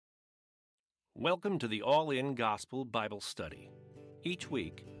Welcome to the All-In Gospel Bible Study. Each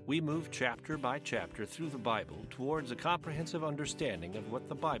week, we move chapter by chapter through the Bible towards a comprehensive understanding of what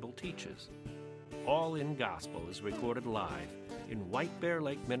the Bible teaches. All-In Gospel is recorded live in White Bear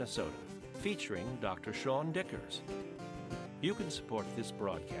Lake, Minnesota, featuring Dr. Sean Dickers. You can support this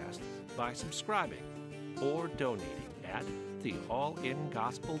broadcast by subscribing or donating at the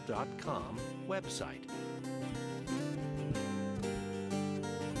allingospel.com website.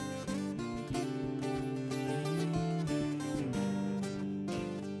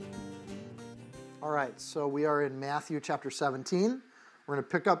 All right, so we are in Matthew chapter 17. We're going to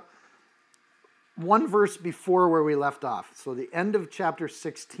pick up one verse before where we left off. So the end of chapter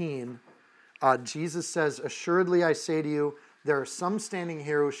 16, Jesus says, "Assuredly I say to you, there are some standing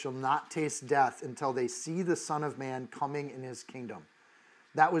here who shall not taste death until they see the Son of Man coming in his kingdom."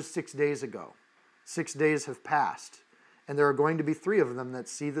 That was 6 days ago. 6 days have passed, and there are going to be 3 of them that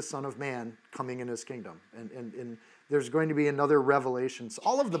see the Son of Man coming in his kingdom. And there's going to be another revelation. So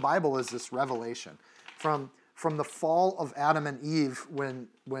all of the Bible is this revelation. From the fall of Adam and Eve,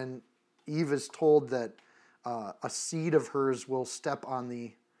 when Eve is told that a seed of hers will step on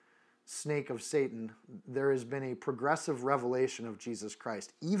the snake of Satan, there has been a progressive revelation of Jesus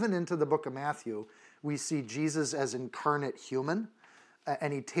Christ. Even into the book of Matthew, we see Jesus as incarnate human,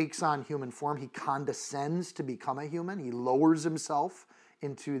 and he takes on human form. He condescends to become a human. He lowers himself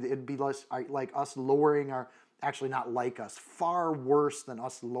into, it'd be like us lowering our, actually not like us, far worse than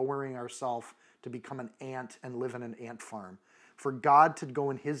us lowering ourselves to become an ant and live in an ant farm. For God to go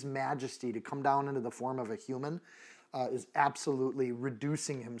in his majesty, to come down into the form of a human, is absolutely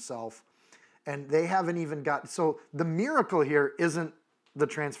reducing himself. And they haven't even got, so the miracle here isn't the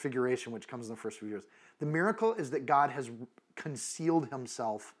transfiguration, which comes in the first few years. The miracle is that God has concealed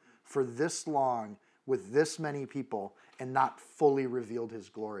himself for this long with this many people and not fully revealed his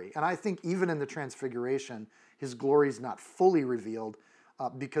glory. And I think even in the transfiguration, his glory is not fully revealed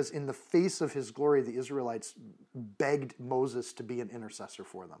because in the face of his glory, the Israelites begged Moses to be an intercessor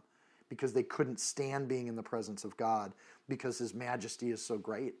for them because they couldn't stand being in the presence of God because his majesty is so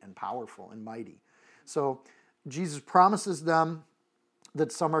great and powerful and mighty. So Jesus promises them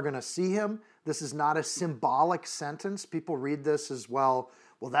that some are going to see him. This is not a symbolic sentence. People read this as, well,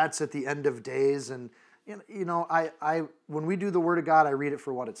 that's at the end of days. And, you know, I when we do the Word of God, I read it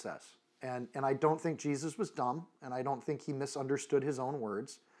for what it says. And I don't think Jesus was dumb, and I don't think he misunderstood his own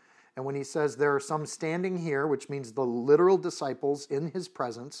words. And when he says there are some standing here, which means the literal disciples in his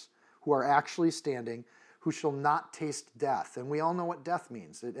presence who are actually standing, who shall not taste death. And we all know what death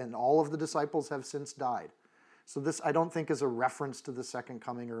means. And all of the disciples have since died. So this, I don't think, is a reference to the second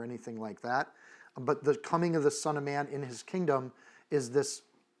coming or anything like that. But the coming of the Son of Man in his kingdom is this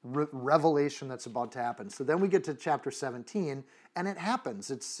revelation that's about to happen. So then we get to chapter 17, and it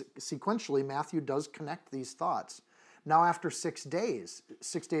happens. It's sequentially, Matthew does connect these thoughts. Now after 6 days,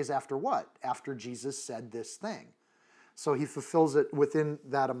 6 days after what? After Jesus said this thing. So he fulfills it within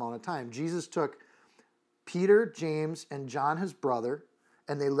that amount of time. Jesus took Peter, James, and John, his brother,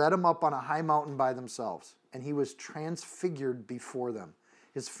 and they led him up on a high mountain by themselves. And he was transfigured before them.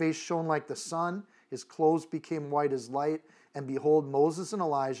 His face shone like the sun, his clothes became white as light, and behold, Moses and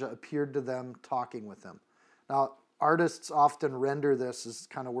Elijah appeared to them talking with him. Now, artists often render this as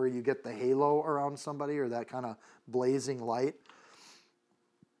kind of where you get the halo around somebody or that kind of blazing light.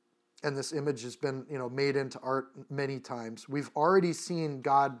 And this image has been, made into art many times. We've already seen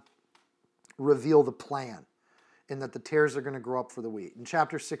God reveal the plan in that the tares are going to grow up for the wheat. In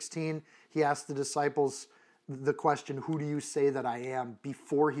chapter 16, he asked the disciples the question, "Who do you say that I am?"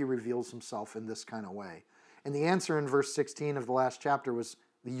 before he reveals himself in this kind of way. And the answer in verse 16 of the last chapter was,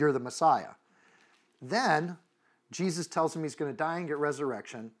 "You're the Messiah." Then Jesus tells him he's going to die and get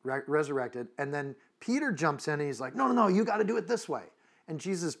resurrected. And then Peter jumps in and he's like, no, you got to do it this way. And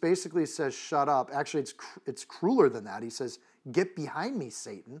Jesus basically says, shut up. Actually, it's crueler than that. He says, "Get behind me,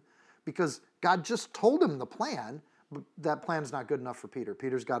 Satan," because God just told him the plan, but that plan's not good enough for Peter.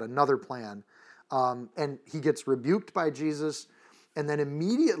 Peter's got another plan. And he gets rebuked by Jesus. And then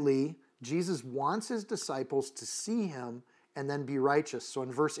immediately, Jesus wants his disciples to see him and then be righteous. So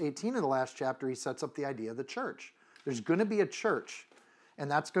in verse 18 of the last chapter, he sets up the idea of the church. There's going to be a church,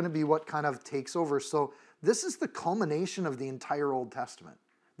 and that's going to be what kind of takes over. So this is the culmination of the entire Old Testament.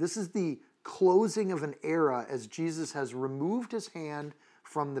 This is the closing of an era as Jesus has removed his hand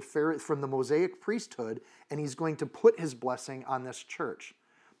from the Mosaic priesthood, and he's going to put his blessing on this church.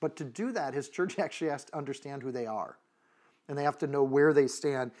 But to do that, his church actually has to understand who they are. And they have to know where they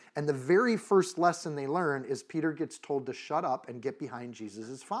stand. And the very first lesson they learn is Peter gets told to shut up and get behind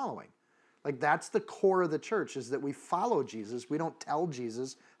Jesus' following. Like that's the core of the church, is that we follow Jesus. We don't tell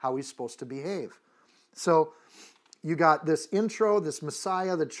Jesus how he's supposed to behave. So you got this intro, this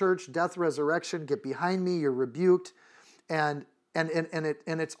Messiah, the church, death, resurrection, get behind me, you're rebuked. And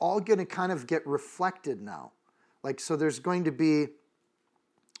it's all going to kind of get reflected now. Like, so there's going to be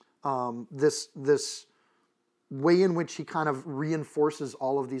this way in which he kind of reinforces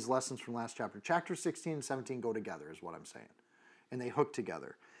all of these lessons from last chapter. Chapter 16 and 17 go together, is what I'm saying. And they hook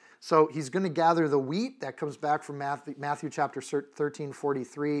together. So he's going to gather the wheat. That comes back from Matthew chapter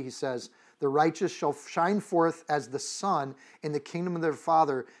 13:43. He says, the righteous shall shine forth as the sun in the kingdom of their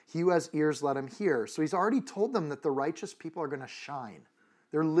Father. He who has ears, let him hear. So he's already told them that the righteous people are going to shine.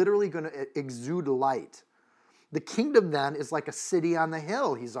 They're literally going to exude light. The kingdom then is like a city on the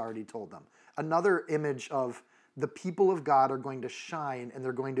hill, he's already told them. Another image of the people of God are going to shine and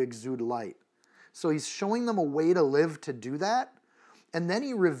they're going to exude light. So he's showing them a way to live to do that. And then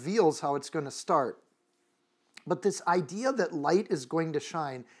he reveals how it's going to start. But this idea that light is going to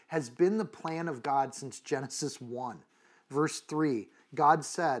shine has been the plan of God since Genesis 1. Verse 3, God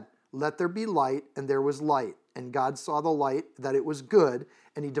said, let there be light, and there was light. And God saw the light, that it was good,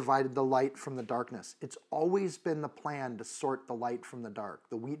 and he divided the light from the darkness. It's always been the plan to sort the light from the dark,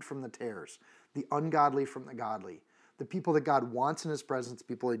 the wheat from the tares, the ungodly from the godly, the people that God wants in his presence,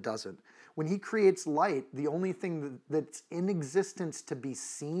 people he doesn't. When he creates light, the only thing that's in existence to be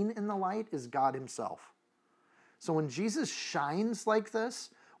seen in the light is God himself. So when Jesus shines like this,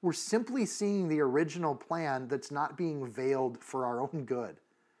 we're simply seeing the original plan that's not being veiled for our own good.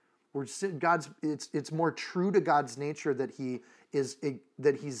 It's more true to God's nature that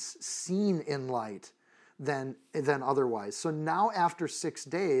he's seen in light than otherwise. So now after 6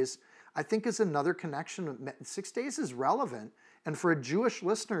 days, I think is another connection. 6 days is relevant. And for a Jewish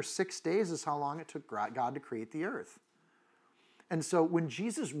listener, 6 days is how long it took God to create the earth. And so when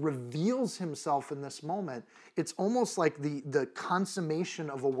Jesus reveals himself in this moment, it's almost like the consummation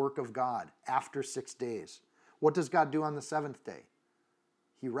of a work of God after 6 days. What does God do on the seventh day?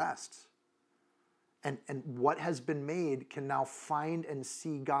 He rests. And what has been made can now find and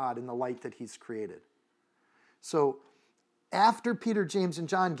see God in the light that he's created. So after Peter, James, and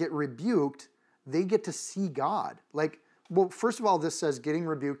John get rebuked, they get to see God. Well, first of all, this says getting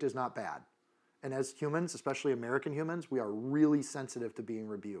rebuked is not bad. And as humans, especially American humans, we are really sensitive to being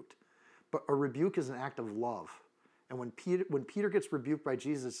rebuked. But a rebuke is an act of love. And when Peter gets rebuked by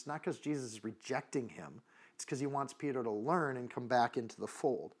Jesus, it's not because Jesus is rejecting him. It's because he wants Peter to learn and come back into the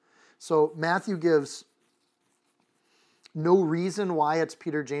fold. So Matthew gives no reason why it's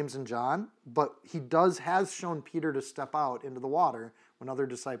Peter, James, and John, but he has shown Peter to step out into the water when other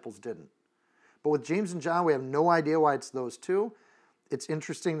disciples didn't. But with James and John, we have no idea why it's those two. It's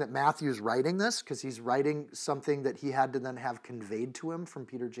interesting that Matthew's writing this because he's writing something that he had to then have conveyed to him from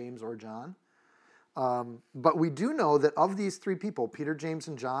Peter, James, or John. But we do know that of these three people, Peter, James,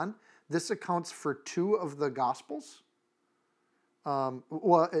 and John, this accounts for 2 of the Gospels. And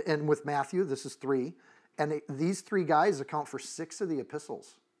with Matthew, this is 3. And these 3 guys account for 6 of the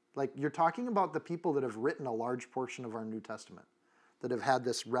epistles. Like, you're talking about the people that have written a large portion of our New Testament, that have had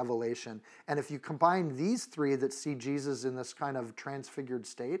this revelation. And if you combine these 3 that see Jesus in this kind of transfigured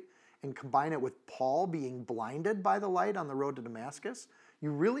state and combine it with Paul being blinded by the light on the road to Damascus,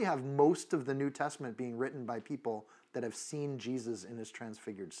 you really have most of the New Testament being written by people that have seen Jesus in his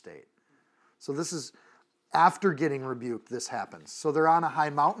transfigured state. So this is after getting rebuked, this happens. So they're on a high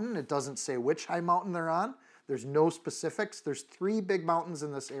mountain. It doesn't say which high mountain they're on. There's no specifics. There's 3 big mountains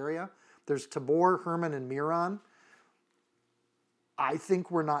in this area. There's Tabor, Hermon, and Meron. I think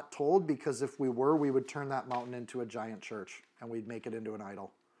we're not told because if we were, we would turn that mountain into a giant church and we'd make it into an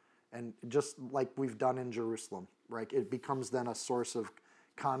idol. And just like we've done in Jerusalem, right? It becomes then a source of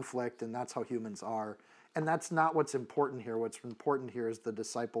conflict, and that's how humans are. And that's not what's important here. What's important here is the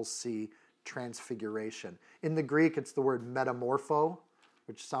disciples see transfiguration. In the Greek, it's the word metamorpho,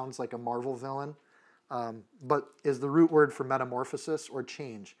 which sounds like a Marvel villain, but is the root word for metamorphosis or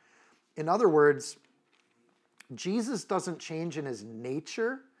change. In other words, Jesus doesn't change in his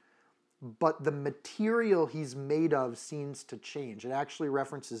nature, but the material he's made of seems to change. It actually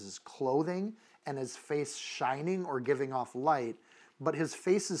references his clothing and his face shining or giving off light, but his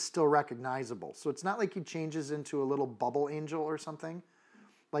face is still recognizable. So it's not like he changes into a little bubble angel or something.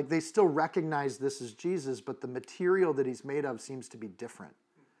 Like, they still recognize this as Jesus, but the material that he's made of seems to be different.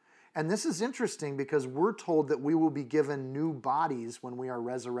 And this is interesting because we're told that we will be given new bodies when we are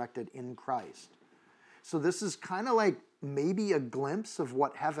resurrected in Christ. So this is kind of like maybe a glimpse of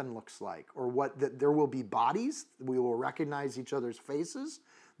what heaven looks like, or that there will be bodies. We will recognize each other's faces.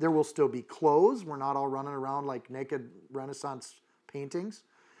 There will still be clothes. We're not all running around like naked Renaissance paintings,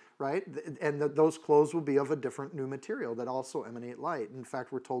 right? And those clothes will be of a different new material that also emanate light. In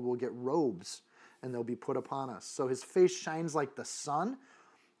fact, we're told we'll get robes and they'll be put upon us. So his face shines like the sun.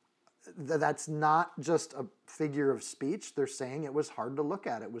 That's not just a figure of speech. They're saying it was hard to look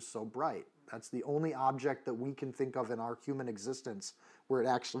at. It was so bright. That's the only object that we can think of in our human existence where it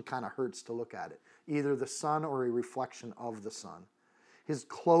actually kind of hurts to look at it. Either the sun or a reflection of the sun. His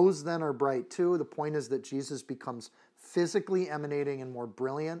clothes then are bright too. The point is that Jesus becomes physically emanating and more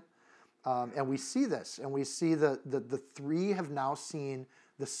brilliant. And we see this. And we see that the three have now seen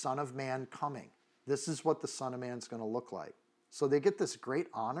the Son of Man coming. This is what the Son of Man is going to look like. So they get this great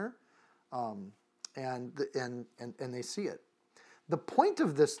honor, and they see it. The point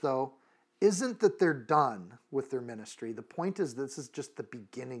of this, though, isn't that they're done with their ministry. The point is this is just the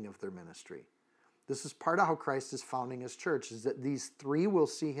beginning of their ministry. This is part of how Christ is founding his church, is that these three will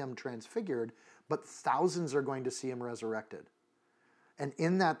see him transfigured, but thousands are going to see him resurrected. And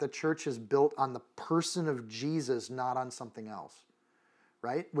in that, the church is built on the person of Jesus, not on something else.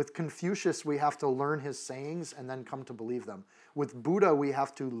 Right? With Confucius, we have to learn his sayings and then come to believe them. With Buddha, we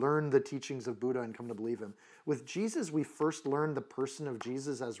have to learn the teachings of Buddha and come to believe him. With Jesus, we first learn the person of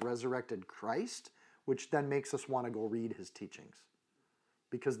Jesus as resurrected Christ, which then makes us want to go read his teachings.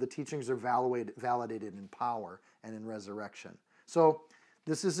 Because the teachings are validated in power and in resurrection. So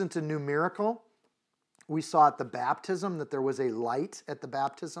this isn't a new miracle. We saw at the baptism that there was a light at the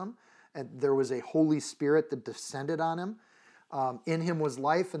baptism, and there was a Holy Spirit that descended on him. In him was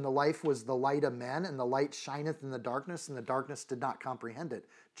life, and the life was the light of men, and the light shineth in the darkness, and the darkness did not comprehend it.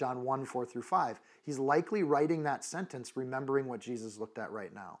 John 1, 4-5. He's likely writing that sentence, remembering what Jesus looked at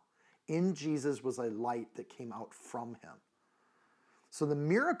right now. In Jesus was a light that came out from him. So the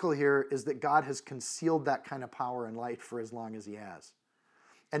miracle here is that God has concealed that kind of power and light for as long as he has.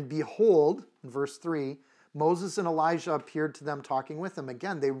 And behold, in verse 3, Moses and Elijah appeared to them talking with him.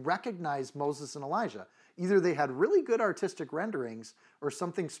 Again, they recognized Moses and Elijah. Either they had really good artistic renderings or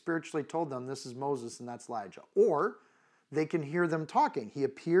something spiritually told them this is Moses and that's Elijah. Or they can hear them talking. He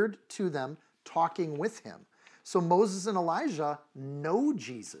appeared to them talking with him. So Moses and Elijah know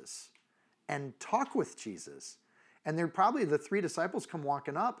Jesus and talk with Jesus. And they're probably the three disciples come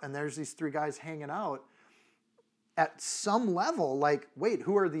walking up and there's these three guys hanging out at some level like, wait,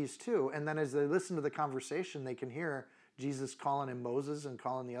 who are these two? And then as they listen to the conversation, they can hear Jesus calling him Moses and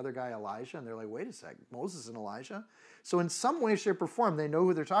calling the other guy Elijah. And they're like, wait a sec, Moses and Elijah? So in some way, shape, or form, they know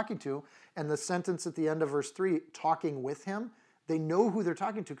who they're talking to. And the sentence at the end of verse 3, talking with him, they know who they're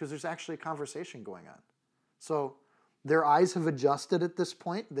talking to because there's actually a conversation going on. So their eyes have adjusted at this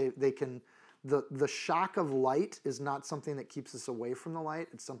point. They can, the shock of light is not something that keeps us away from the light.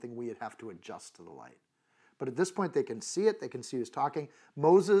 It's something we would have to adjust to the light. But at this point, they can see it. They can see who's talking.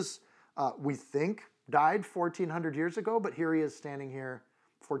 Moses, we think, died 1,400 years ago, but here he is standing here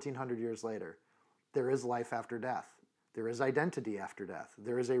 1,400 years later. There is life after death. There is identity after death.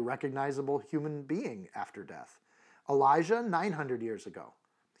 There is a recognizable human being after death. Elijah, 900 years ago.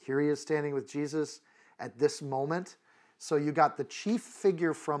 Here he is standing with Jesus at this moment. So you got the chief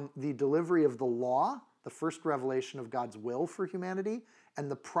figure from the delivery of the law, the first revelation of God's will for humanity, and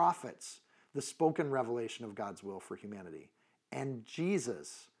the prophets, the spoken revelation of God's will for humanity. And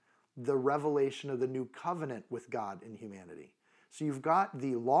Jesus, the revelation of the new covenant with God and humanity. So you've got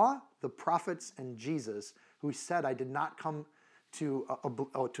the law, the prophets, and Jesus, who said, I did not come to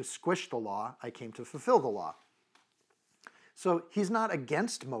squish the law, I came to fulfill the law. So he's not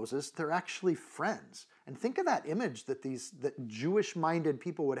against Moses, they're actually friends. And think of that image that that Jewish-minded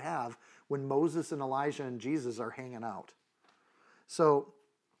people would have when Moses and Elijah and Jesus are hanging out. So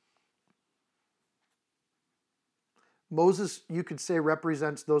Moses, you could say,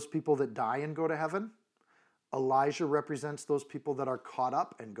 represents those people that die and go to heaven. Elijah represents those people that are caught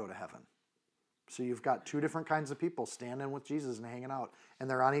up and go to heaven. So you've got two different kinds of people standing with Jesus and hanging out. And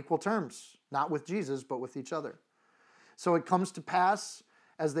they're on equal terms, not with Jesus, but with each other. So it comes to pass,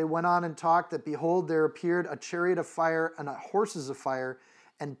 as they went on and talked, that behold, there appeared a chariot of fire and horses of fire,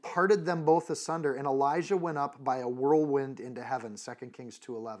 and parted them both asunder. And Elijah went up by a whirlwind into heaven, 2 Kings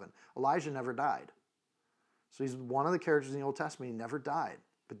 2:11. Elijah never died. So he's one of the characters in the Old Testament. He never died,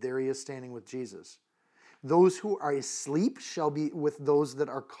 but there he is standing with Jesus. Those who are asleep shall be with those that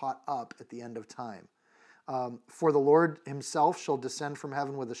are caught up at the end of time. For the Lord himself shall descend from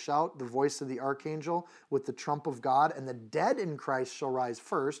heaven with a shout, the voice of the archangel, with the trump of God, and the dead in Christ shall rise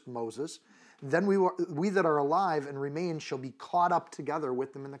first, Moses. Then we that are alive and remain shall be caught up together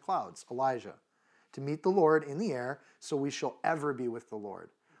with them in the clouds, Elijah, to meet the Lord in the air, so we shall ever be with the Lord.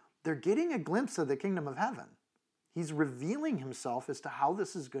 They're getting a glimpse of the kingdom of heaven. He's revealing himself as to how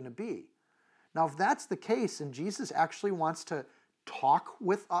this is going to be. Now, if that's the case, and Jesus actually wants to talk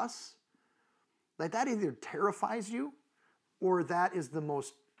with us, like that either terrifies you or that is the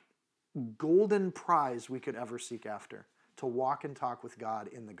most golden prize we could ever seek after, to walk and talk with God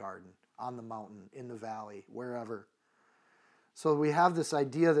in the garden, on the mountain, in the valley, wherever. So we have this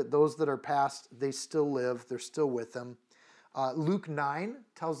idea that those that are past, they still live, they're still with them. Luke 9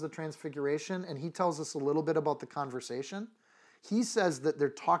 tells the Transfiguration, and he tells us a little bit about the conversation. He says that they're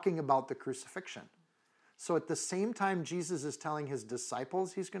talking about the crucifixion. So at the same time Jesus is telling his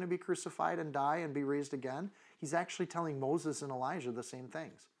disciples he's going to be crucified and die and be raised again, he's actually telling Moses and Elijah the same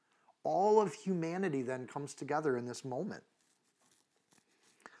things. All of humanity then comes together in this moment.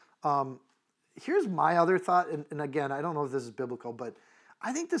 Here's my other thought, and again, I don't know if this is biblical, but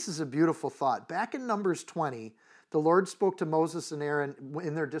I think this is a beautiful thought. Back in Numbers 20, the Lord spoke to Moses and Aaron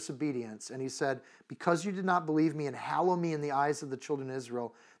in their disobedience, and he said, because you did not believe me and hallow me in the eyes of the children of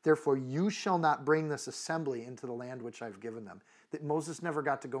Israel, therefore you shall not bring this assembly into the land which I've given them. That Moses never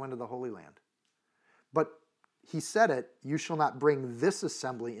got to go into the Holy Land. But he said it, you shall not bring this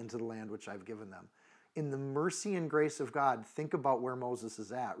assembly into the land which I've given them. In the mercy and grace of God, think about where Moses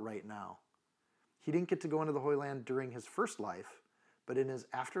is at right now. He didn't get to go into the Holy Land during his first life, but in his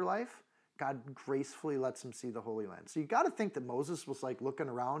afterlife, God gracefully lets him see the Holy Land. So you got to think that Moses was like looking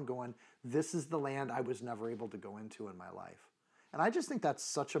around going, this is the land I was never able to go into in my life. And I just think that's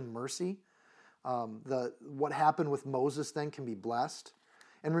such a mercy. What happened with Moses then can be blessed.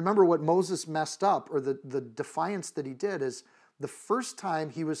 And remember what Moses messed up, or the defiance that he did, is the first time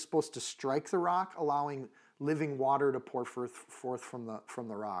he was supposed to strike the rock, allowing living water to pour forth from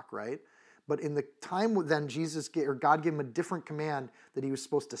the rock, right? But in the time then God gave him a different command that he was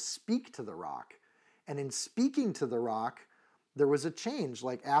supposed to speak to the rock. And in speaking to the rock, there was a change.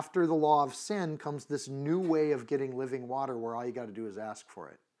 Like after the law of sin comes this new way of getting living water where all you got to do is ask for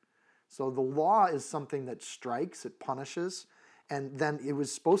it. So the law is something that strikes, it punishes. And then it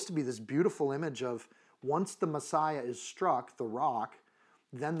was supposed to be this beautiful image of once the Messiah is struck, the rock,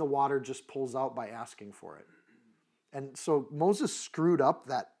 then the water just pulls out by asking for it. And so Moses screwed up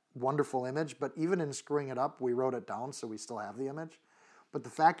that wonderful image, but even in screwing it up, we wrote it down so we still have the image. But the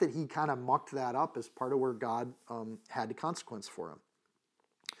fact that he kind of mucked that up is part of where God had a consequence for him.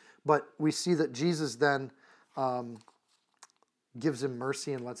 But we see that Jesus then gives him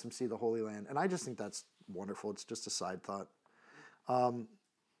mercy and lets him see the Holy Land. And I just think that's wonderful. It's just a side thought.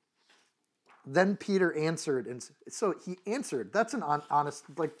 Then Peter answered, and so he answered. That's an honest,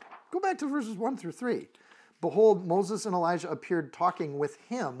 like, go back to verses 1 through 3. Behold, Moses and Elijah appeared talking with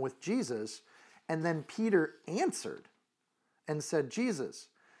him, with Jesus, and then Peter answered and said, Jesus.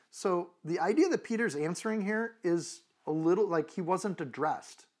 So the idea that Peter's answering here is a little like he wasn't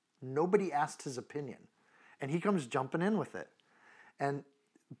addressed. Nobody asked his opinion. And he comes jumping in with it. And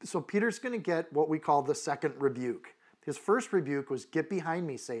so Peter's going to get what we call the second rebuke. His first rebuke was, get behind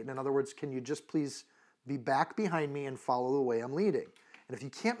me, Satan. In other words, can you just please be back behind me and follow the way I'm leading? And if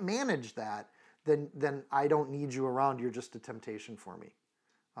you can't manage that, then I don't need you around. You're just a temptation for me.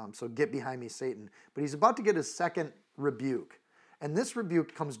 So get behind me, Satan. But he's about to get his second rebuke. And this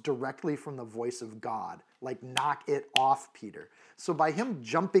rebuke comes directly from the voice of God. Like, knock it off, Peter. So by him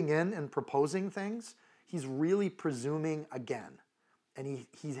jumping in and proposing things, he's really presuming again. And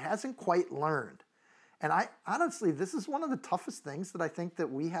he hasn't quite learned. And honestly, this is one of the toughest things that I think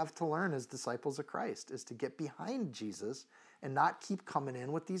that we have to learn as disciples of Christ, is to get behind Jesus and not keep coming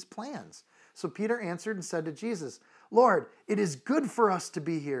in with these plans. So Peter answered and said to Jesus, Lord, it is good for us to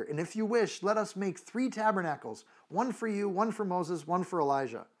be here, and if you wish, let us make 3 tabernacles, one for you, one for Moses, one for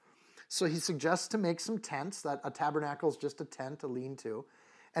Elijah. So he suggests to make some tents. That a tabernacle is just a tent, a lean-to.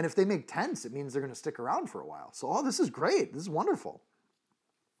 And if they make tents, it means they're going to stick around for a while. So, this is great. This is wonderful.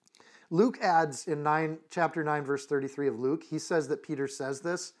 Luke adds in chapter 9, verse 33 of Luke, he says that Peter says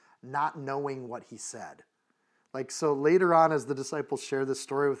this not knowing what he said. Like, so later on as the disciples share this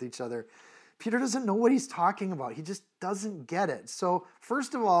story with each other, Peter doesn't know what he's talking about. He just doesn't get it. So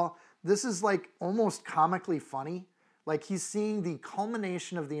first of all, this is like almost comically funny. Like he's seeing the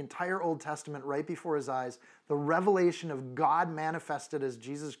culmination of the entire Old Testament right before his eyes, the revelation of God manifested as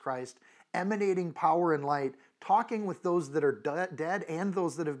Jesus Christ, emanating power and light, talking with those that are dead and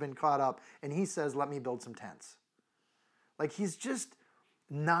those that have been caught up. And he says, let me build some tents. Like he's just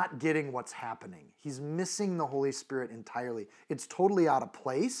not getting what's happening. He's missing the Holy Spirit entirely. It's totally out of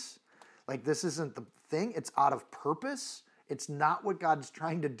place. Like this isn't the thing. It's out of purpose. It's not what God's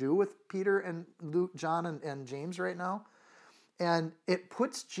trying to do with Peter and Luke, John and James right now. And it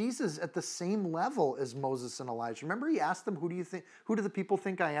puts Jesus at the same level as Moses and Elijah. Remember he asked them, who do the people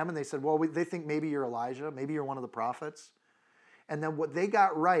think I am? And they said, well, they think maybe you're Elijah. Maybe you're one of the prophets. And then what they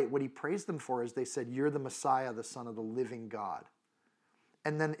got right, what he praised them for, is they said, you're the Messiah, the Son of the living God.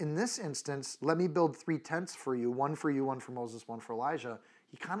 And then in this instance, let me build 3 tents for you, one for Moses, one for Elijah.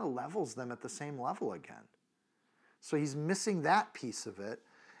 He kind of levels them at the same level again. So he's missing that piece of it.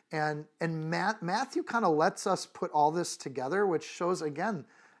 And Matthew kind of lets us put all this together, which shows, again,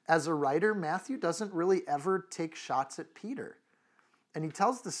 as a writer, Matthew doesn't really ever take shots at Peter. And he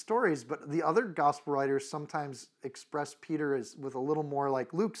tells the stories, but the other gospel writers sometimes express Peter as with a little more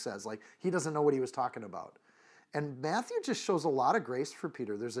like Luke says, like he doesn't know what he was talking about. And Matthew just shows a lot of grace for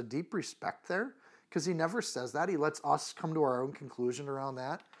Peter. There's a deep respect there because he never says that. He lets us come to our own conclusion around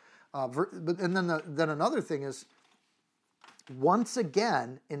that. And then another thing is, once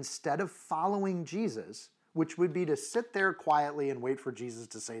again, instead of following Jesus, which would be to sit there quietly and wait for Jesus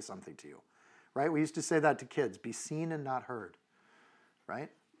to say something to you, right? We used to say that to kids, be seen and not heard,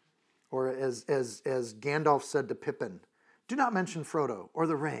 right? Or as Gandalf said to Pippin, do not mention Frodo or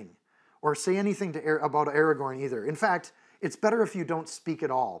the ring or say anything about Aragorn either. In fact, it's better if you don't speak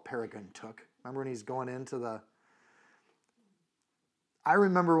at all, Peregrine Took. Remember when he's going into the... I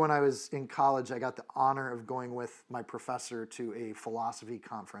remember when I was in college, I got the honor of going with my professor to a philosophy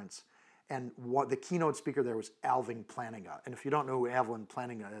conference. And the keynote speaker there was Alvin Plantinga. And if you don't know who Alvin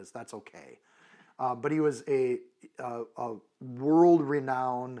Plantinga is, that's okay. But he was a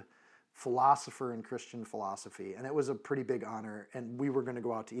world-renowned philosopher in Christian philosophy. And it was a pretty big honor. And we were going to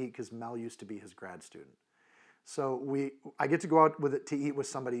go out to eat because Mel used to be his grad student. So I get to go out to eat with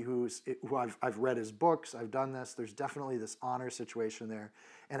somebody who I've read his books. I've done this. There's definitely this honor situation there.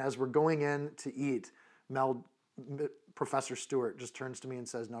 And as we're going in to eat, Professor Stewart just turns to me and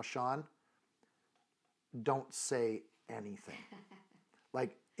says, "Now, Sean, don't say anything.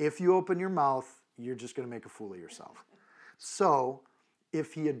 Like, if you open your mouth, you're just going to make a fool of yourself." So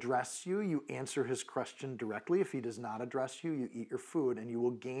if he addresses you, you answer his question directly. If he does not address you, you eat your food, and you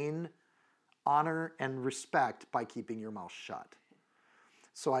will gain honor and respect by keeping your mouth shut.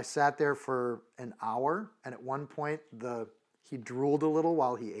 So I sat there for an hour, and at one point, he drooled a little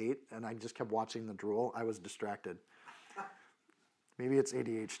while he ate, and I just kept watching the drool. I was distracted. Maybe it's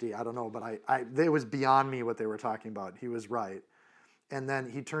ADHD, I don't know, but it was beyond me what they were talking about. He was right. And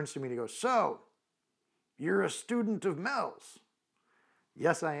then he turns to me and he goes, "So, you're a student of Mel's?"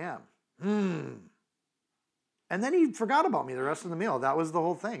 "Yes, I am." And then he forgot about me the rest of the meal. That was the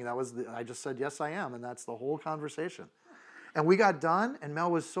whole thing. I just said, "Yes, I am," and that's the whole conversation. And we got done, and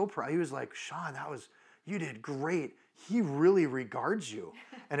Mel was so proud. He was like, "Sean, you did great. He really regards you.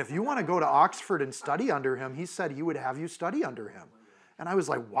 And if you want to go to Oxford and study under him, he said he would have you study under him." And I was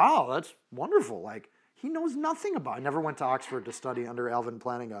like, wow, that's wonderful. Like, he knows nothing about it. I never went to Oxford to study under Alvin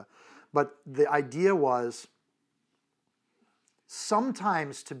Plantinga. But the idea was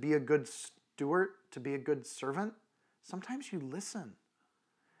sometimes to be a good steward, to be a good servant, sometimes you listen.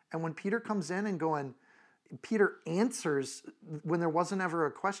 And when Peter comes in Peter answers when there wasn't ever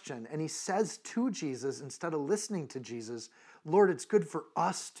a question, and he says to Jesus, instead of listening to Jesus, "Lord, it's good for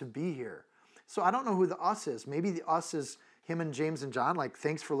us to be here." So I don't know who the us is. Maybe the us is him and James and John, like,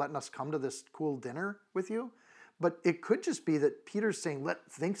 "Thanks for letting us come to this cool dinner with you." But it could just be that Peter's saying,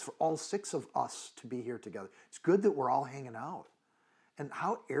 thanks for all 6 of us to be here together. It's good that we're all hanging out. And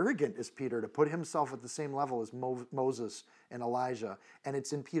how arrogant is Peter to put himself at the same level as Moses and Elijah? And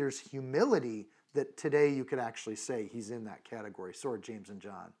it's in Peter's humility that today you could actually say he's in that category. So are James and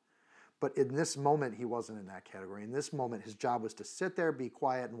John. But in this moment, he wasn't in that category. In this moment, his job was to sit there, be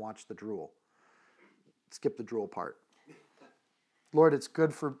quiet, and watch the drool. Skip the drool part. "Lord, it's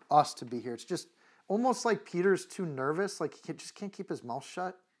good for us to be here." It's just almost like Peter's too nervous, like he just can't keep his mouth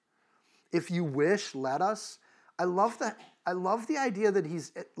shut. "If you wish, let us." I love that. I love the idea that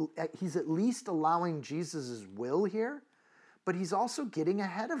he's at least allowing Jesus' will here, but he's also getting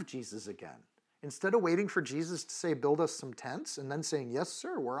ahead of Jesus again. Instead of waiting for Jesus to say, "Build us some tents," and then saying, "Yes,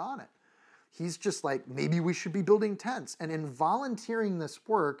 sir, we're on it," he's just like, "Maybe we should be building tents." And in volunteering this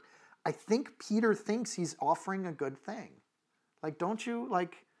work, I think Peter thinks he's offering a good thing. Like, don't you,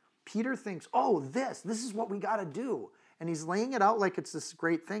 like, Peter thinks, "Oh, this is what we got to do." And he's laying it out like it's this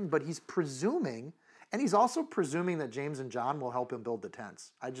great thing, but he's presuming, and he's also presuming that James and John will help him build the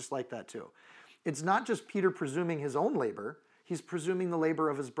tents. I just like that too. It's not just Peter presuming his own labor, he's presuming the labor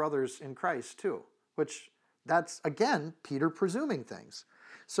of his brothers in Christ too, which that's, again, Peter presuming things.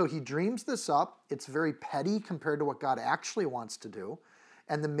 So he dreams this up. It's very petty compared to what God actually wants to do.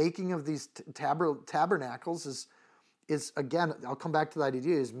 And the making of these tabernacles is, again, I'll come back to that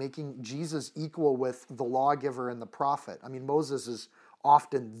idea, is making Jesus equal with the lawgiver and the prophet. I mean, Moses is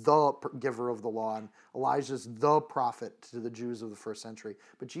often the giver of the law, and Elijah's the prophet to the Jews of the first century.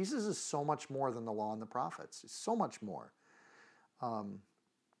 But Jesus is so much more than the law and the prophets. He's so much more.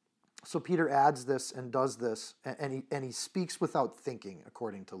 So Peter adds this and does this, and he speaks without thinking,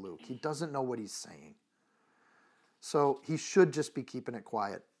 according to Luke. He doesn't know what he's saying. So he should just be keeping it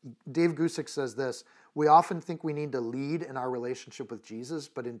quiet. Dave Gusick says this: we often think we need to lead in our relationship with Jesus,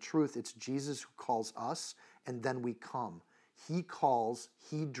 but in truth, it's Jesus who calls us, and then we come. He calls,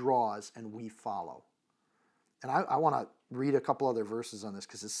 he draws, and we follow. And I want to read a couple other verses on this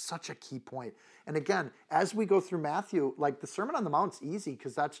because it's such a key point. And again, as we go through Matthew, like the Sermon on the Mount's easy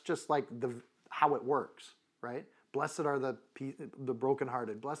because that's just like how it works, right? Blessed are the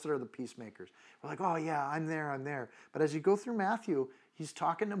brokenhearted. Blessed are the peacemakers. We're like, oh yeah, I'm there. But as you go through Matthew, he's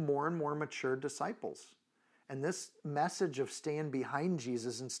talking to more and more mature disciples. And this message of staying behind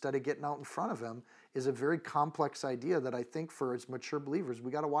Jesus instead of getting out in front of him is a very complex idea that I think for as mature believers, we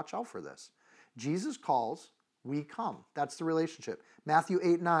got to watch out for this. Jesus calls, we come. That's the relationship. Matthew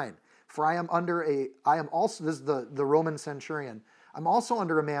 8:9. For I am also, this is the Roman centurion, I'm also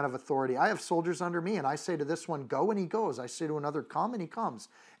under a man of authority. I have soldiers under me, and I say to this one, go, and he goes. I say to another, come, and he comes.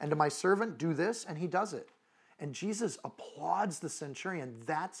 And to my servant, do this, and he does it. And Jesus applauds the centurion.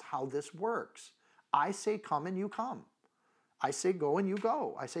 That's how this works. I say come, and you come. I say go, and you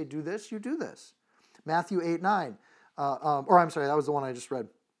go. I say do this, you do this. Matthew 8:9. That was the one I just read.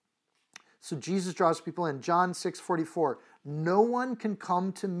 So Jesus draws people in. John 6:44. No one can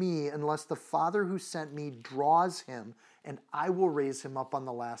come to me unless the Father who sent me draws him, and I will raise him up on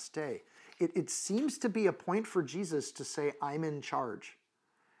the last day. It seems to be a point for Jesus to say, I'm in charge.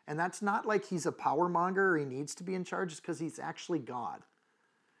 And that's not like he's a power monger or he needs to be in charge. It's because he's actually God.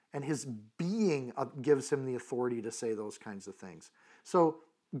 And his being gives him the authority to say those kinds of things. So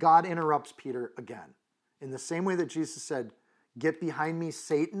God interrupts Peter again. In the same way that Jesus said, get behind me,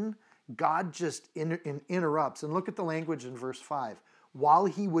 Satan, God just interrupts. And look at the language in verse 5. While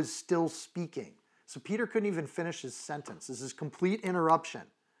he was still speaking. So Peter couldn't even finish his sentence. This is complete interruption,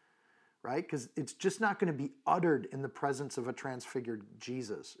 right? Because it's just not going to be uttered in the presence of a transfigured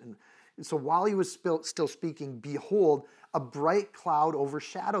Jesus. And so while he was still speaking, behold, a bright cloud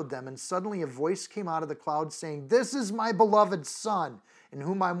overshadowed them. And suddenly a voice came out of the cloud saying, this is my beloved Son, in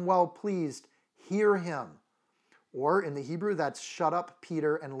whom I'm well pleased. Hear him. Or in the Hebrew, that's shut up,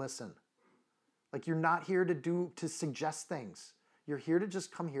 Peter, and listen. Like you're not here to suggest things. You're here to just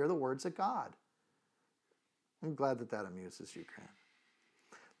come hear the words of God. I'm glad that amuses you, Grant.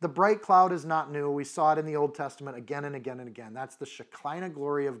 The bright cloud is not new. We saw it in the Old Testament again and again and again. That's the Shekinah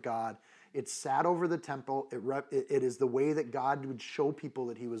glory of God. It sat over the temple. It is the way that God would show people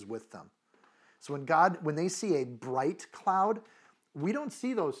that he was with them. So when they see a bright cloud, we don't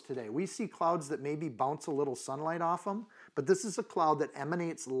see those today. We see clouds that maybe bounce a little sunlight off them, but this is a cloud that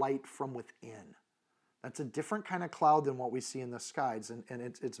emanates light from within. That's a different kind of cloud than what we see in the skies, and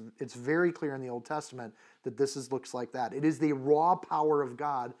it's very clear in the Old Testament that looks like that. It is the raw power of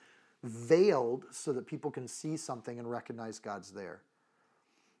God veiled so that people can see something and recognize God's there.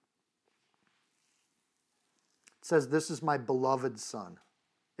 It says, this is my beloved Son.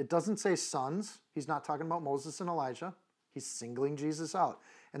 It doesn't say sons. He's not talking about Moses and Elijah. He's singling Jesus out.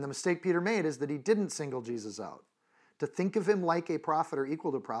 And the mistake Peter made is that he didn't single Jesus out. To think of him like a prophet or equal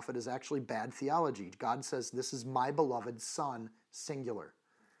to a prophet is actually bad theology. God says, this is my beloved Son, singular.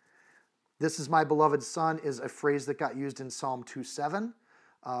 This is my beloved Son is a phrase that got used in Psalm 2:7.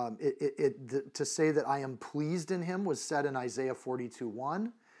 To say that I am pleased in him was said in Isaiah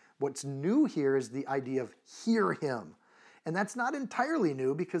 42:1. What's new here is the idea of hear him. And that's not entirely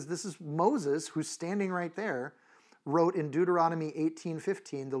new because this is Moses, who's standing right there, wrote in Deuteronomy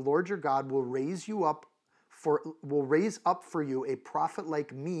 18:15, the Lord your God will raise up for you a prophet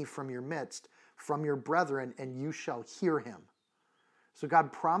like me from your midst, from your brethren, and you shall hear him. So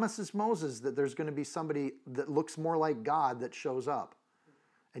God promises Moses that there's going to be somebody that looks more like God that shows up,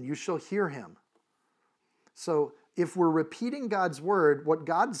 and you shall hear him. So if we're repeating God's word, what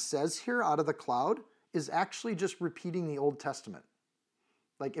God says here out of the cloud is actually just repeating the Old Testament.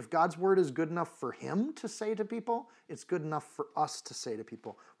 Like if God's word is good enough for him to say to people, it's good enough for us to say to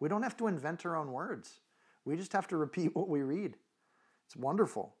people. We don't have to invent our own words. We just have to repeat what we read. It's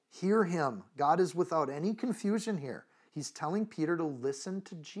wonderful. Hear him. God is without any confusion here. He's telling Peter to listen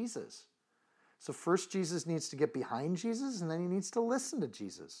to Jesus. So first Jesus needs to get behind Jesus, and then he needs to listen to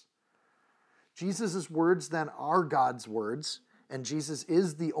Jesus. Jesus' words then are God's words, and Jesus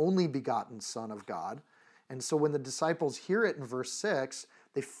is the only begotten Son of God. And so when the disciples hear it in verse 6,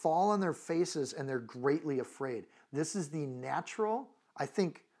 they fall on their faces and they're greatly afraid. This is the natural, I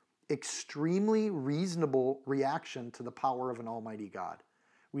think, extremely reasonable reaction to the power of an almighty God.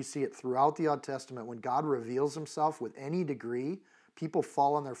 We see it throughout the Old Testament. When God reveals himself with any degree, people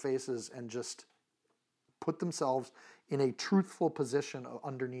fall on their faces and just put themselves in a truthful position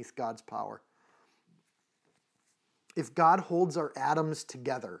underneath God's power. If God holds our atoms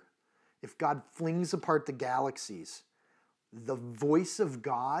together, if God flings apart the galaxies, the voice of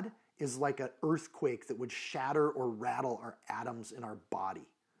God is like an earthquake that would shatter or rattle our atoms in our body.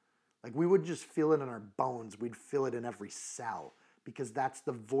 Like we would just feel it in our bones. We'd feel it in every cell because that's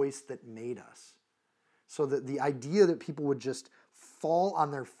the voice that made us. So that the idea that people would just fall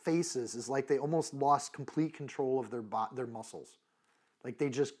on their faces is like they almost lost complete control of their muscles. Like they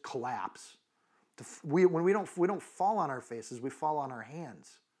just collapse. When we don't fall on our faces, we fall on our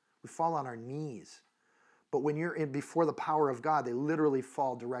hands. We fall on our knees. But when you're in before the power of God, they literally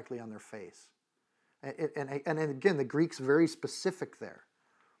fall directly on their face. And again, the Greek's very specific there.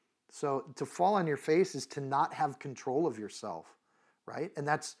 So to fall on your face is to not have control of yourself, right? And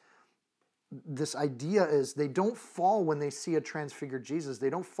that's this idea is they don't fall when they see a transfigured Jesus. They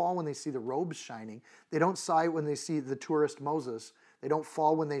don't fall when they see the robes shining. They don't sigh when they see the tourist Moses. They don't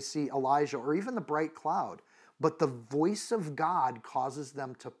fall when they see Elijah or even the bright cloud. But the voice of God causes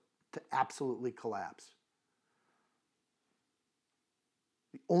them to absolutely collapse.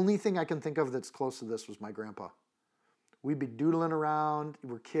 The only thing I can think of that's close to this was my grandpa. We'd be doodling around.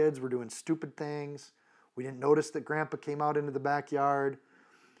 We're kids. We're doing stupid things. We didn't notice that Grandpa came out into the backyard.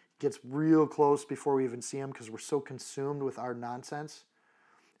 Gets real close before we even see him because we're so consumed with our nonsense.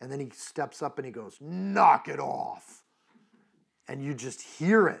 And then he steps up and he goes, "Knock it off." And you just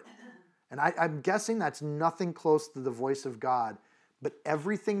hear it. And I'm guessing that's nothing close to the voice of God. But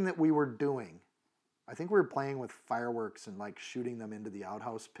everything that we were doing, I think we were playing with fireworks and like shooting them into the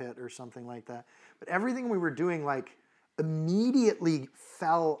outhouse pit or something like that. But everything we were doing like immediately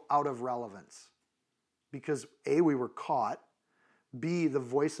fell out of relevance. Because A, we were caught. B, the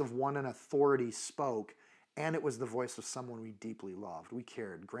voice of one in authority spoke, and it was the voice of someone we deeply loved. We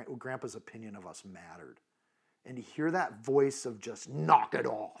cared. Grandpa's opinion of us mattered. And to hear that voice of just knock it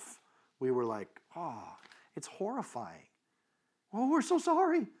off, we were like, oh, it's horrifying. Oh, we're so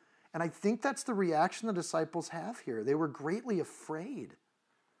sorry. And I think that's the reaction the disciples have here. They were greatly afraid.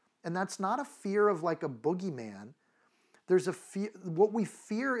 And that's not a fear of like a boogeyman. There's a fear. What we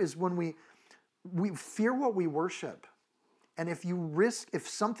fear is when we fear what we worship. And if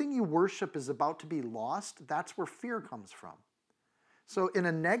something you worship is about to be lost, that's where fear comes from. So in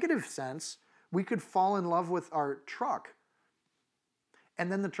a negative sense, we could fall in love with our truck.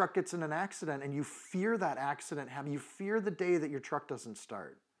 And then the truck gets in an accident and you fear that accident. You fear the day that your truck doesn't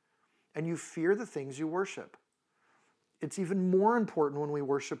start. And you fear the things you worship. It's even more important when we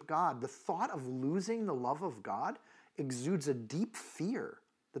worship God. The thought of losing the love of God exudes a deep fear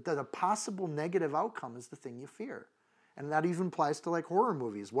that the possible negative outcome is the thing you fear. And that even applies to like horror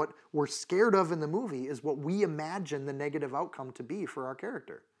movies. What we're scared of in the movie is what we imagine the negative outcome to be for our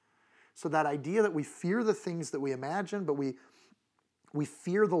character. So that idea that we fear the things that we imagine, but we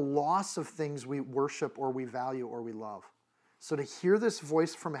fear the loss of things we worship or we value or we love. So to hear this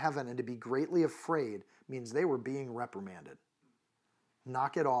voice from heaven and to be greatly afraid means they were being reprimanded.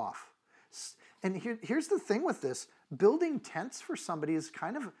 Knock it off. And here's the thing with this. Building tents for somebody is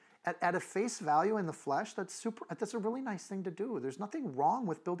kind of, at a face value in the flesh, that's a really nice thing to do. There's nothing wrong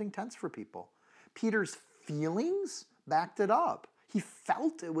with building tents for people. Peter's feelings backed it up. He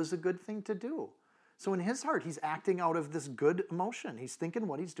felt it was a good thing to do. So in his heart, he's acting out of this good emotion. He's thinking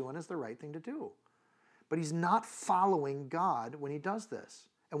what he's doing is the right thing to do. But he's not following God when he does this.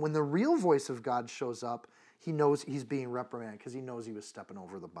 And when the real voice of God shows up, he knows he's being reprimanded because he knows he was stepping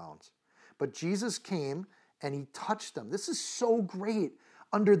over the bounds. But Jesus came and he touched them. This is so great.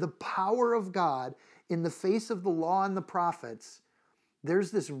 Under the power of God, in the face of the law and the prophets, there's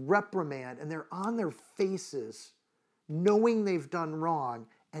this reprimand, and they're on their faces, knowing they've done wrong,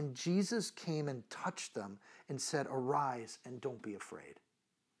 and Jesus came and touched them and said, "Arise and don't be afraid."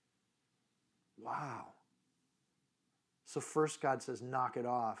 Wow. So first God says, knock it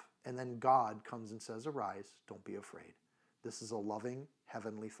off, and then God comes and says, "Arise, don't be afraid." This is a loving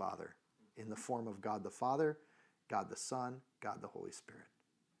heavenly Father in the form of God the Father, God the Son, God the Holy Spirit.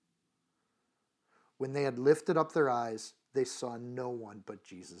 When they had lifted up their eyes, they saw no one but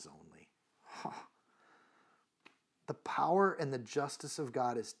Jesus only. The power and the justice of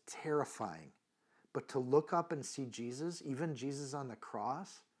God is terrifying. But to look up and see Jesus, even Jesus on the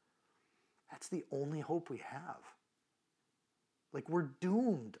cross, that's the only hope we have. Like we're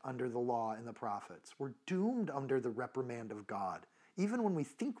doomed under the law and the prophets. We're doomed under the reprimand of God. Even when we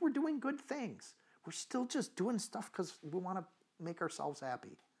think we're doing good things, we're still just doing stuff because we want to make ourselves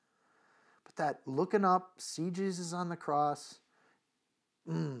happy. But that looking up, see Jesus on the cross.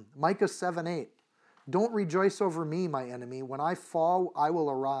 Micah 7:8. Don't rejoice over me, my enemy. When I fall, I will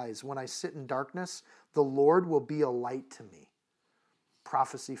arise. When I sit in darkness, The Lord will be a light to me.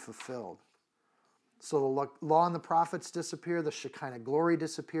 Prophecy fulfilled. So the law and the prophets disappear. The Shekinah glory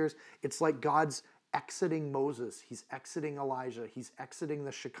disappears. It's like God's exiting Moses. He's exiting Elijah. He's exiting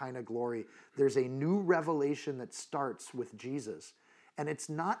the Shekinah glory. There's a new revelation that starts with Jesus. And it's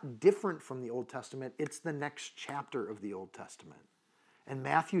not different from the Old Testament. It's the next chapter of the Old Testament. And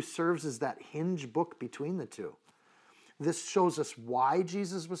Matthew serves as that hinge book between the two. This shows us why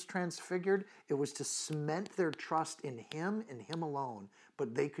Jesus was transfigured. It was to cement their trust in him and him alone,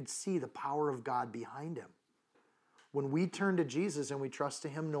 but they could see the power of God behind him. When we turn to Jesus and we trust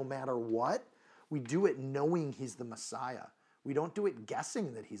in him no matter what, we do it knowing he's the Messiah. We don't do it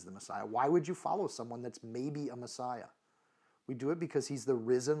guessing that he's the Messiah. Why would you follow someone that's maybe a Messiah? We do it because he's the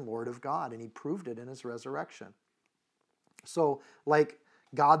risen Lord of God, and he proved it in his resurrection. So, like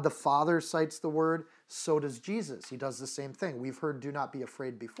God the Father cites the word, so does Jesus. He does the same thing. We've heard do not be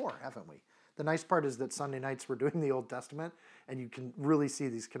afraid before, haven't we? The nice part is that Sunday nights we're doing the Old Testament, and you can really see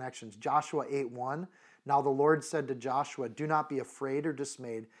these connections. Joshua 8:1, now the Lord said to Joshua, do not be afraid or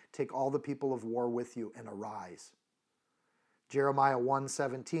dismayed. Take all the people of war with you and arise. Jeremiah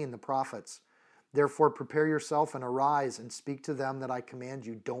 1:17, the prophets, therefore prepare yourself and arise and speak to them that I command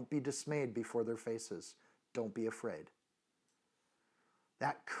you. Don't be dismayed before their faces. Don't be afraid.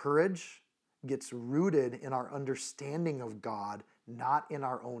 That courage gets rooted in our understanding of God, not in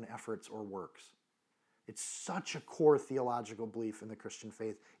our own efforts or works. It's such a core theological belief in the Christian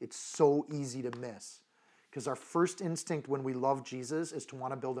faith. It's so easy to miss because our first instinct when we love Jesus is to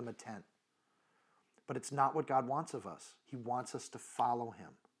want to build him a tent. But it's not what God wants of us. He wants us to follow him.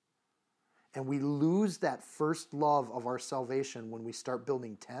 And we lose that first love of our salvation when we start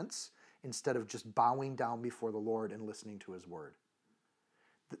building tents instead of just bowing down before the Lord and listening to his word.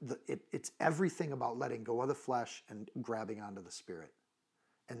 It's everything about letting go of the flesh and grabbing onto the Spirit.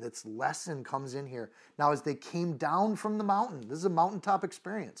 And this lesson comes in here. Now, as they came down from the mountain, this is a mountaintop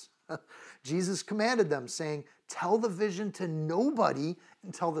experience. Jesus commanded them, saying, tell the vision to nobody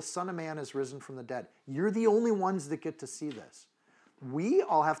until the Son of Man is risen from the dead. You're the only ones that get to see this. We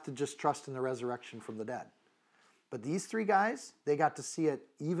all have to just trust in the resurrection from the dead. But these three guys, they got to see it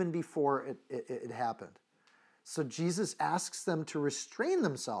even before it happened. So Jesus asks them to restrain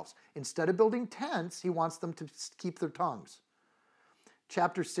themselves. Instead of building tents, he wants them to keep their tongues.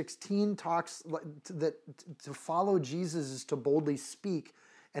 Chapter 16 talks that to follow Jesus is to boldly speak.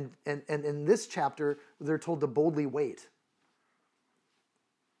 And in this chapter, they're told to boldly wait.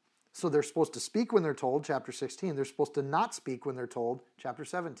 So they're supposed to speak when they're told, chapter 16. They're supposed to not speak when they're told, chapter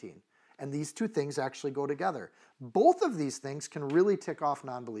 17. And these two things actually go together. Both of these things can really tick off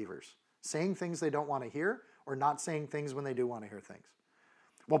non-believers. Saying things they don't want to hear, or not saying things when they do want to hear things.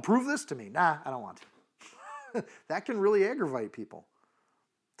 Well, prove this to me. Nah, I don't want to. That can really aggravate people.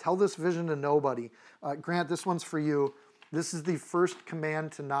 Tell this vision to nobody. Grant, this one's for you. This is the first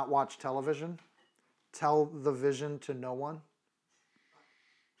command to not watch television. Tell the vision to no one.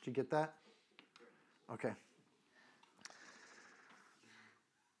 Did you get that? Okay.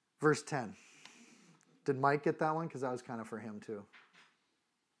 Verse 10. Did Mike get that one? Because that was kind of for him too.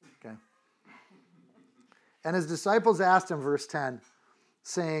 Okay. And his disciples asked him, verse 10,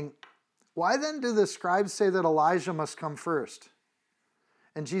 saying, why then do the scribes say that Elijah must come first?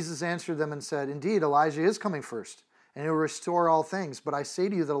 And Jesus answered them and said, indeed, Elijah is coming first, and he will restore all things. But I say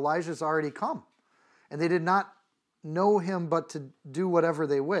to you that Elijah has already come, and they did not know him but to do whatever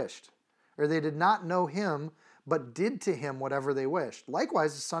they wished. Or they did not know him but did to him whatever they wished.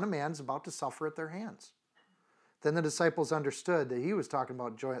 Likewise, the Son of Man is about to suffer at their hands. Then the disciples understood that he was talking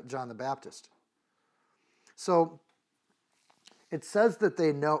about John the Baptist. So it says that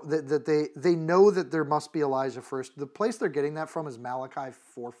they know they know that there must be Elijah first. The place they're getting that from is Malachi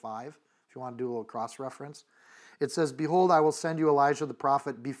 4:5. If you want to do a little cross-reference, it says, "Behold, I will send you Elijah the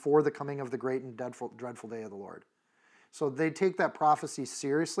prophet before the coming of the great and dreadful day of the Lord." So they take that prophecy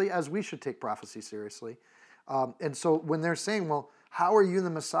seriously, as we should take prophecy seriously. And so when they're saying, "Well, how are you the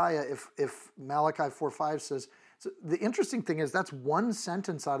Messiah?" If Malachi 4:5 says, so the interesting thing is that's one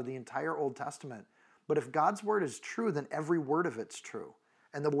sentence out of the entire Old Testament. But if God's word is true, then every word of it's true.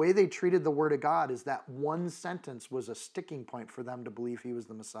 And the way they treated the word of God is that one sentence was a sticking point for them to believe he was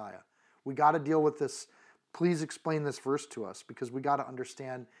the Messiah. We got to deal with this. Please explain this verse to us, because we got to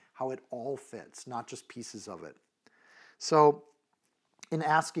understand how it all fits, not just pieces of it. So in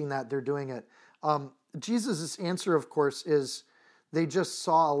asking that, they're doing it. Jesus' answer, of course, is they just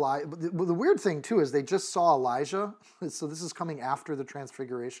saw Elijah. The weird thing, too, is they just saw Elijah. So this is coming after the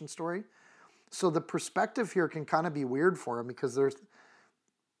Transfiguration story. So the perspective here can kind of be weird for him, because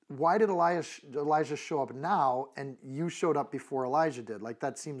why did Elijah show up now and you showed up before Elijah did? Like,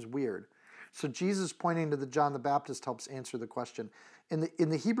 that seems weird. So Jesus pointing to the John the Baptist helps answer the question. In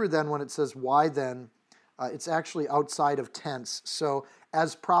the Hebrew then, when it says why then, it's actually outside of tense. So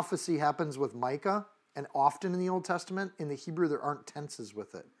as prophecy happens with Micah, and often in the Old Testament, in the Hebrew there aren't tenses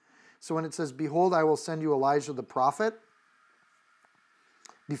with it. So when it says, behold, I will send you Elijah the prophet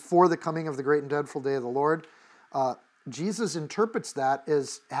before the coming of the great and dreadful day of the Lord, Jesus interprets that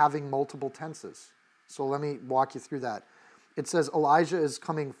as having multiple tenses. So let me walk you through that. It says Elijah is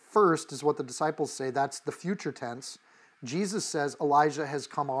coming first, is what the disciples say. That's the future tense. Jesus says Elijah has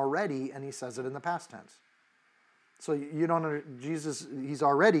come already, and he says it in the past tense. So you don't know, Jesus, he's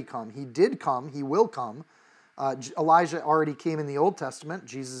already come. He did come. He will come. Elijah already came in the Old Testament.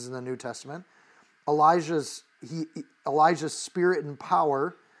 Jesus in the New Testament. Elijah's spirit and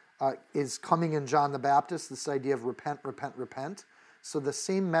power is coming in John the Baptist, this idea of repent, repent, repent. So the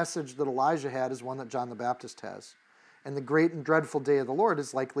same message that Elijah had is one that John the Baptist has. And the great and dreadful day of the Lord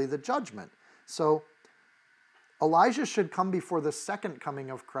is likely the judgment. So Elijah should come before the second coming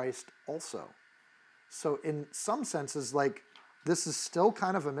of Christ also. So in some senses, like, this is still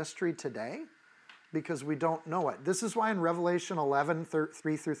kind of a mystery today because we don't know it. This is why in Revelation 11,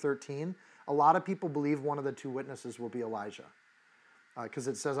 3 through 13, a lot of people believe one of the two witnesses will be Elijah. Because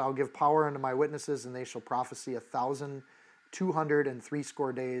it says, I'll give power unto my witnesses, and they shall prophesy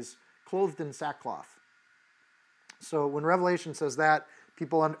 1,260 days, clothed in sackcloth. So when Revelation says that,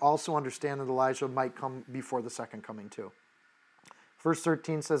 people also understand that Elijah might come before the second coming too. Verse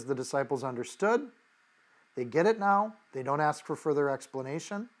 13 says the disciples understood. They get it now. They don't ask for further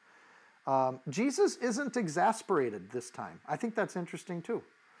explanation. Jesus isn't exasperated this time. I think that's interesting too.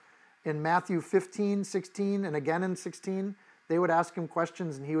 In Matthew 15, 16, and again in 16, they would ask him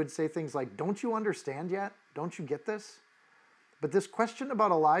questions and he would say things like, don't you understand yet? Don't you get this? But this question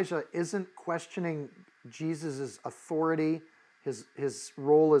about Elijah isn't questioning Jesus' authority, his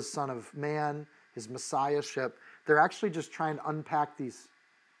role as Son of Man, his messiahship. They're actually just trying to unpack these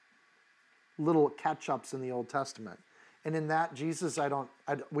little catch-ups in the Old Testament. And in that, Jesus,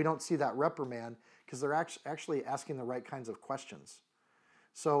 we don't see that reprimand because they're actually asking the right kinds of questions.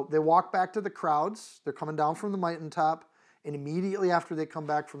 So they walk back to the crowds. They're coming down from the mountaintop. And immediately after they come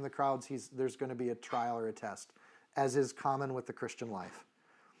back from the crowds, there's going to be a trial or a test, as is common with the Christian life.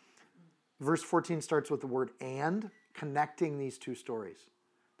 Verse 14 starts with the word and, connecting these two stories.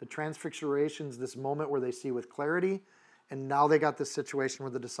 The Transfiguration is this moment where they see with clarity, and now they got this situation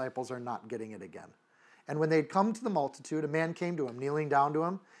where the disciples are not getting it again. And when they'd come to the multitude, a man came to him, kneeling down to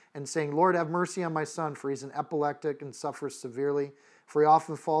him, and saying, Lord, have mercy on my son, for he's an epileptic and suffers severely, for he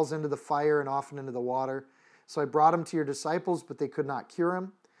often falls into the fire and often into the water. So I brought him to your disciples, but they could not cure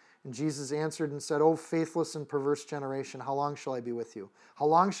him. And Jesus answered and said, O faithless and perverse generation, how long shall I be with you? How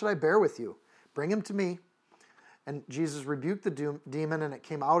long should I bear with you? Bring him to me. And Jesus rebuked the demon, and it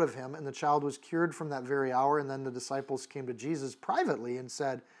came out of him, and the child was cured from that very hour. And then the disciples came to Jesus privately and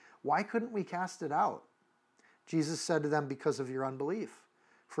said, why couldn't we cast it out? Jesus said to them, because of your unbelief.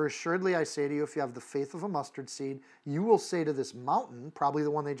 For assuredly I say to you, if you have the faith of a mustard seed, you will say to this mountain, probably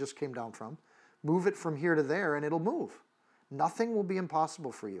the one they just came down from, move it from here to there, and it'll move. Nothing will be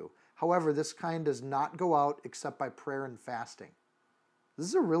impossible for you. However, this kind does not go out except by prayer and fasting. This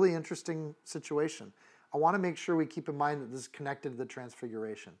is a really interesting situation. I want to make sure we keep in mind that this is connected to the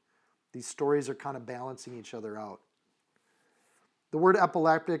Transfiguration. These stories are kind of balancing each other out. The word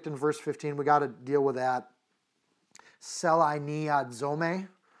epileptic in verse 15, we got to deal with that. Selai-ni-ad-zome.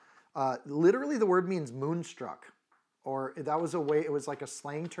 Literally the word means moonstruck. Or that was a way, it was like a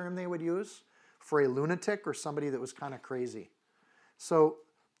slang term they would use for a lunatic or somebody that was kind of crazy. So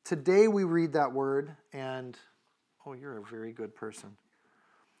today we read that word and, oh, you're a very good person.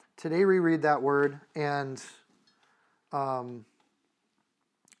 Today we read that word and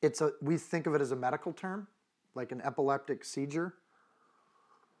we think of it as a medical term, like an epileptic seizure.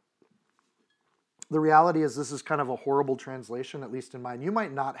 The reality is this is kind of a horrible translation, at least in mine. You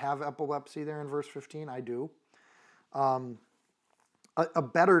might not have epilepsy there in verse 15. I do. A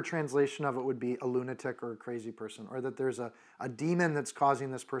better translation of it would be a lunatic or a crazy person, or that there's a demon that's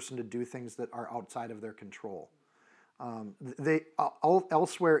causing this person to do things that are outside of their control.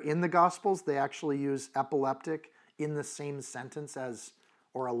 Elsewhere in the Gospels, they actually use epileptic in the same sentence as,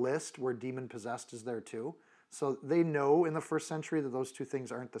 or a list where demon-possessed is there too. So they know in the first century that those two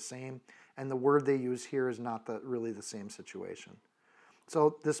things aren't the same, and the word they use here is not really the same situation.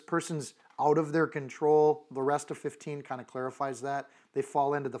 So this person's out of their control. The rest of 15 kind of clarifies that. They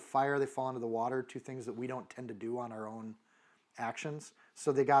fall into the fire, they fall into the water, two things that we don't tend to do on our own actions.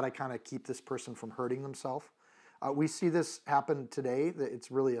 So they got to kind of keep this person from hurting themselves. We see this happen today.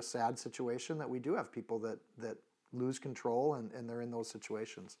 It's really a sad situation that we do have people that lose control and they're in those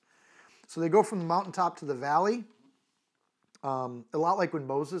situations. So they go from the mountaintop to the valley. A lot like when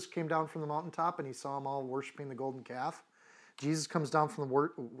Moses came down from the mountaintop and he saw them all worshiping the golden calf. Jesus comes down from the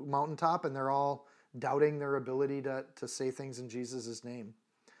mountaintop and they're all doubting their ability to say things in Jesus' name.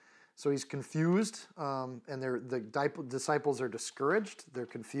 So he's confused, and the disciples are discouraged. They're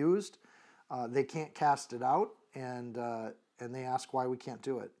confused. They can't cast it out, and they ask why we can't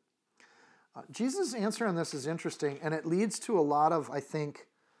do it. Jesus' answer on this is interesting, and it leads to a lot of, I think,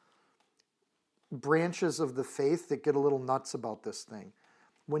 branches of the faith that get a little nuts about this thing.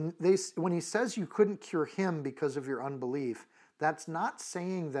 When he says you couldn't cure him because of your unbelief, that's not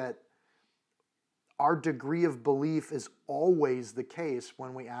saying that our degree of belief is always the case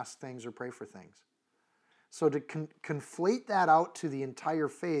when we ask things or pray for things. So to conflate that out to the entire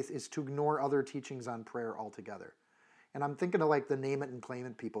faith is to ignore other teachings on prayer altogether. And I'm thinking of like the name it and claim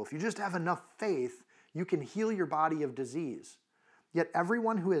it people. If you just have enough faith, you can heal your body of disease. Yet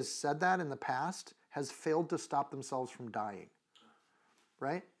everyone who has said that in the past has failed to stop themselves from dying.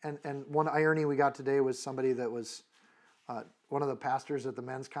 Right? And one irony we got today was somebody that was, one of the pastors at the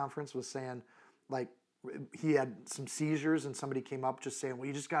men's conference was saying, like, he had some seizures and somebody came up just saying, well,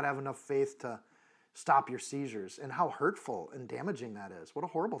 you just got to have enough faith to stop your seizures. And how hurtful and damaging that is. What a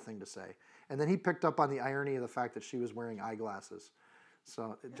horrible thing to say. And then he picked up on the irony of the fact that she was wearing eyeglasses.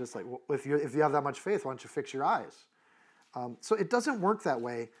 So it just like, well, if you have that much faith, why don't you fix your eyes? So it doesn't work that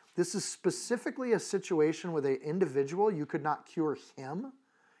way. This is specifically a situation with an individual. You could not cure him.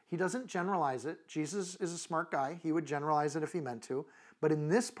 He doesn't generalize it. Jesus is a smart guy. He would generalize it if he meant to. But in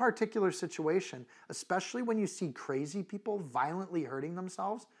this particular situation, especially when you see crazy people violently hurting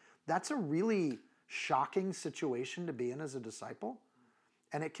themselves, that's a really shocking situation to be in as a disciple.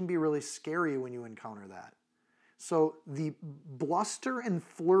 And it can be really scary when you encounter that. So the bluster and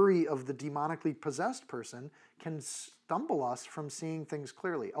flurry of the demonically possessed person can stumble us from seeing things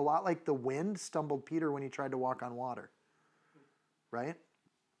clearly. A lot like the wind stumbled Peter when he tried to walk on water. Right?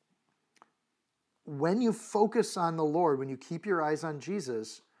 When you focus on the Lord, when you keep your eyes on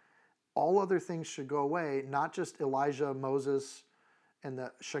Jesus, all other things should go away, not just Elijah, Moses, and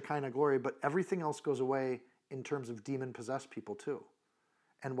the Shekinah glory, but everything else goes away in terms of demon-possessed people too.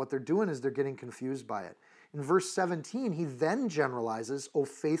 And what they're doing is they're getting confused by it. In verse 17, he then generalizes, "O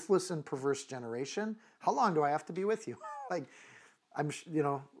faithless and perverse generation, how long do I have to be with you?" Like,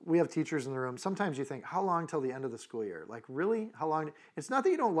 we have teachers in the room. Sometimes you think, how long till the end of the school year? Like, really? How long? It's not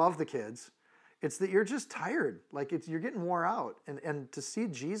that you don't love the kids. It's that you're just tired. Like, you're getting wore out. And to see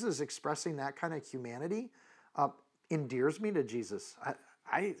Jesus expressing that kind of humanity endears me to Jesus.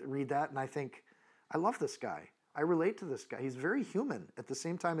 I read that and I think, I love this guy. I relate to this guy. He's very human at the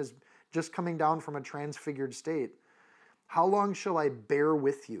same time as just coming down from a transfigured state. How long shall I bear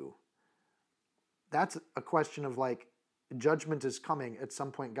with you? That's a question of like, judgment is coming. At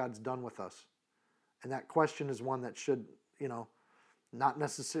some point, God's done with us. And that question is one that should, not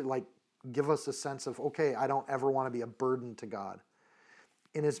necessarily like give us a sense of, okay, I don't ever want to be a burden to God.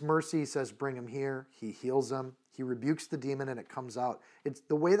 In his mercy, he says, bring him here. He heals him. He rebukes the demon and it comes out. It's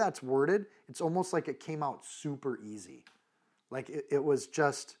the way that's worded, it's almost like it came out super easy. Like it was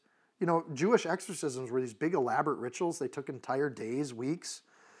just, Jewish exorcisms were these big elaborate rituals. They took entire days, weeks.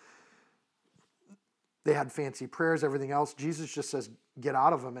 They had fancy prayers, everything else. Jesus just says, get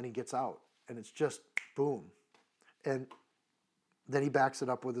out of him, and he gets out. And it's just boom. And then he backs it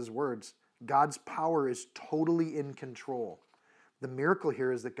up with his words. God's power is totally in control. The miracle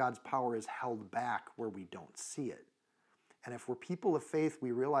here is that God's power is held back where we don't see it. And if we're people of faith,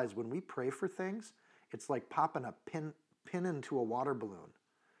 we realize when we pray for things, it's like popping a pin into a water balloon.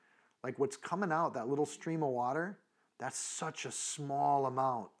 Like what's coming out, that little stream of water, that's such a small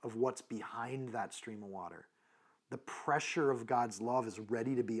amount of what's behind that stream of water. The pressure of God's love is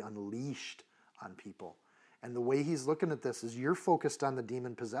ready to be unleashed on people. And the way he's looking at this is you're focused on the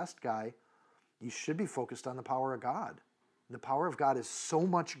demon-possessed guy. You should be focused on the power of God. The power of God is so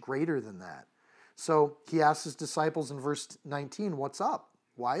much greater than that. So he asks his disciples in verse 19, what's up?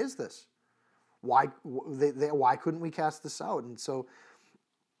 Why is this? Why couldn't we cast this out? And so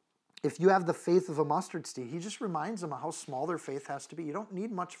if you have the faith of a mustard seed, he just reminds them of how small their faith has to be. You don't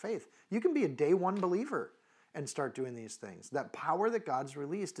need much faith. You can be a day one believer and start doing these things. That power that God's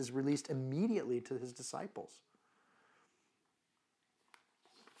released is released immediately to his disciples.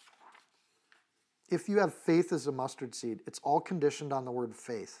 If you have faith as a mustard seed, it's all conditioned on the word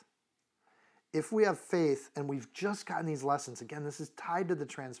faith. If we have faith, and we've just gotten these lessons, again, this is tied to the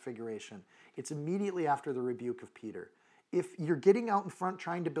Transfiguration. It's immediately after the rebuke of Peter. If you're getting out in front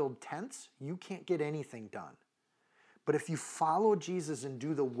trying to build tents, you can't get anything done. But if you follow Jesus and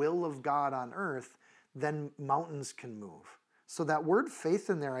do the will of God on earth, then mountains can move. So that word faith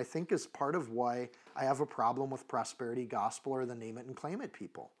in there, I think, is part of why I have a problem with prosperity gospel or the name it and claim it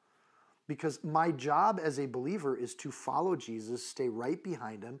people. Because my job as a believer is to follow Jesus, stay right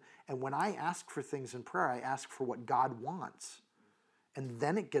behind him, and when I ask for things in prayer, I ask for what God wants. And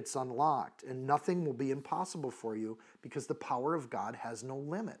then it gets unlocked, and nothing will be impossible for you because the power of God has no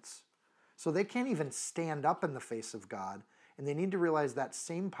limits. So they can't even stand up in the face of God, and they need to realize that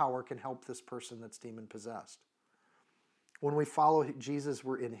same power can help this person that's demon-possessed. When we follow Jesus,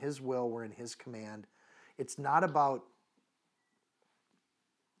 we're in his will, we're in his command. It's not about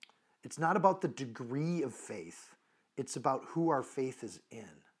the degree of faith. It's about who our faith is in.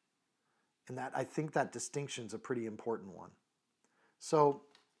 And that, I think that distinction is a pretty important one. So,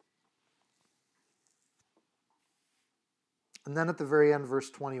 and then at the very end, verse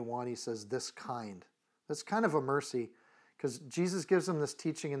 21, he says, this kind. That's kind of a mercy, because Jesus gives him this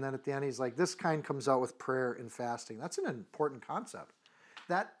teaching, and then at the end he's like, this kind comes out with prayer and fasting. That's an important concept.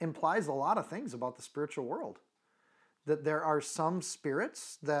 That implies a lot of things about the spiritual world. That there are some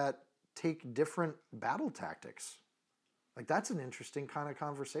spirits that take different battle tactics. Like, that's an interesting kind of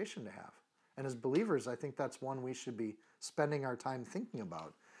conversation to have. And as believers, I think that's one we should be spending our time thinking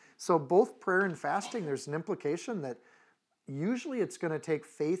about. So both prayer and fasting, there's an implication that usually it's going to take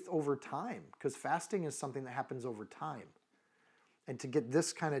faith over time, because fasting is something that happens over time. And to get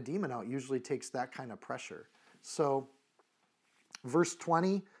this kind of demon out usually takes that kind of pressure. So verse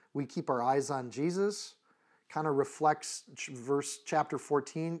 20, we keep our eyes on Jesus. Kind of reflects chapter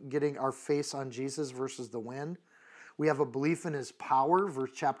 14, getting our face on Jesus versus the wind. We have a belief in his power. Verse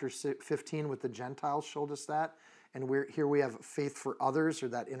chapter 15 with the Gentiles showed us that. And here we have faith for others, or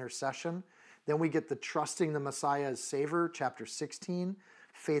that intercession. Then we get the trusting the Messiah as Savior, chapter 16.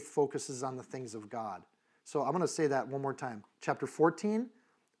 Faith focuses on the things of God. So I'm going to say that one more time. Chapter 14,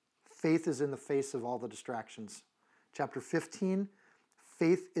 faith is in the face of all the distractions. Chapter 15,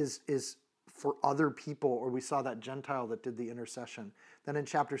 faith is for other people, or we saw that Gentile that did the intercession. Then in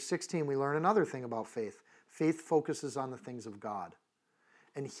chapter 16, we learn another thing about faith. Faith focuses on the things of God.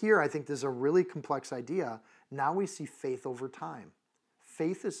 And here, I think there's a really complex idea. Now we see faith over time.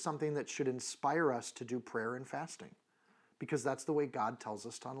 Faith is something that should inspire us to do prayer and fasting, because that's the way God tells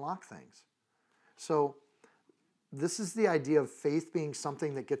us to unlock things. So this is the idea of faith being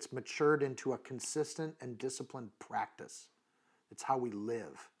something that gets matured into a consistent and disciplined practice. It's how we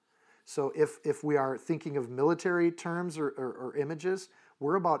live. So if we are thinking of military terms or images,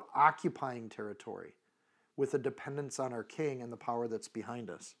 we're about occupying territory with a dependence on our king and the power that's behind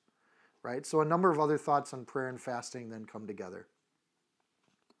us, right? So a number of other thoughts on prayer and fasting then come together.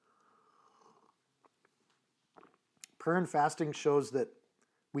 Prayer and fasting shows that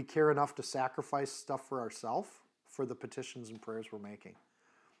we care enough to sacrifice stuff for ourselves for the petitions and prayers we're making,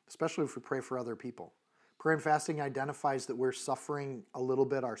 especially if we pray for other people. Prayer and fasting identifies that we're suffering a little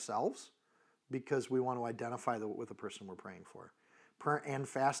bit ourselves because we want to identify with the person we're praying for. Prayer and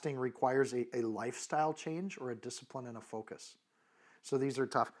fasting requires a lifestyle change or a discipline and a focus. So these are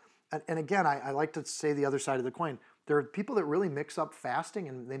tough. And again, I like to say the other side of the coin. There are people that really mix up fasting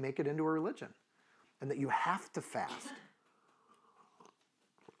and they make it into a religion, and that you have to fast.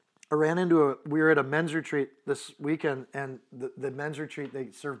 I ran into we were at a men's retreat this weekend, and the men's retreat, they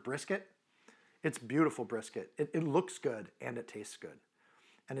serve brisket. It's beautiful brisket. It looks good and it tastes good.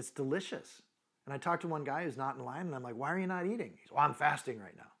 And it's delicious. And I talked to one guy who's not in line, and I'm like, why are you not eating? He's, well, I'm fasting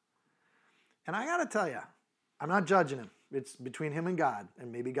right now. And I got to tell you, I'm not judging him. It's between him and God,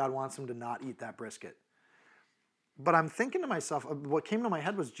 and maybe God wants him to not eat that brisket. But I'm thinking to myself, what came to my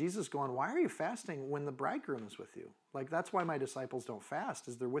head was Jesus going, why are you fasting when the bridegroom is with you? Like, that's why my disciples don't fast,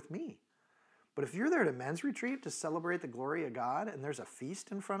 is they're with me. But if you're there at a men's retreat to celebrate the glory of God, and there's a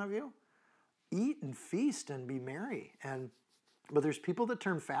feast in front of you, eat and feast and be merry. But there's people that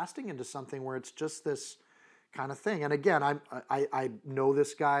turn fasting into something where it's just this kind of thing. And again, I know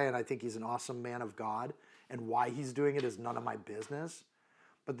this guy, and I think he's an awesome man of God, and why he's doing it is none of my business.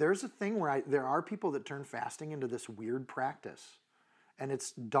 But there's a thing where there are people that turn fasting into this weird practice. And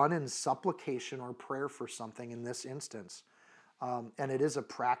it's done in supplication or prayer for something in this instance. And it is a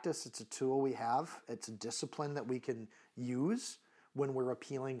practice. It's a tool we have. It's a discipline that we can use when we're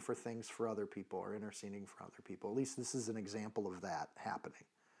appealing for things for other people or interceding for other people. At least this is an example of that happening.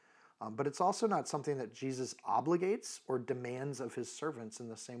 But it's also not something that Jesus obligates or demands of his servants in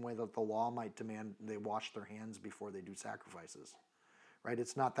the same way that the law might demand they wash their hands before they do sacrifices. Right?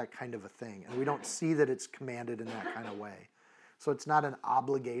 It's not that kind of a thing. And we don't see that it's commanded in that kind of way. So it's not an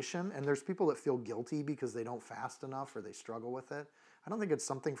obligation. And there's people that feel guilty because they don't fast enough or they struggle with it. I don't think it's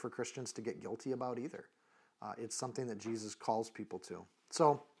something for Christians to get guilty about either. It's something that Jesus calls people to.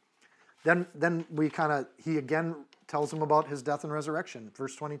 So Then he again tells them about his death and resurrection.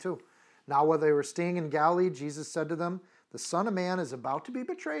 Verse 22. Now while they were staying in Galilee, Jesus said to them, the Son of Man is about to be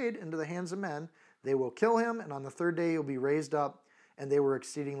betrayed into the hands of men. They will kill him, and on the third day he'll be raised up. And they were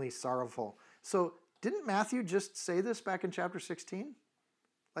exceedingly sorrowful. So didn't Matthew just say this back in chapter 16?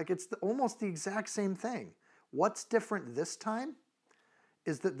 Like it's almost the exact same thing. What's different this time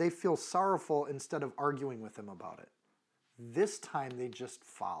is that they feel sorrowful instead of arguing with him about it. This time they just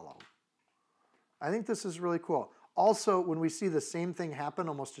follow. I think this is really cool. Also, when we see the same thing happen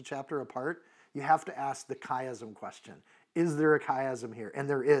almost a chapter apart, you have to ask the chiasm question. Is there a chiasm here? And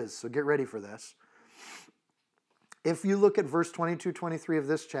there is, so get ready for this. If you look at verse 22, 23 of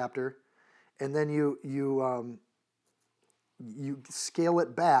this chapter, and then you scale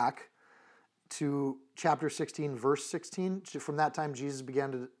it back to chapter 16, verse 16, from that time Jesus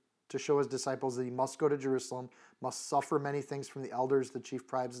began to show his disciples that he must go to Jerusalem, must suffer many things from the elders, the chief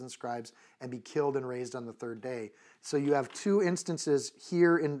scribes and scribes, and be killed and raised on the third day. So you have two instances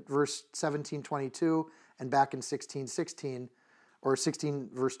here in verse 17:22 and back in 16:16, or 16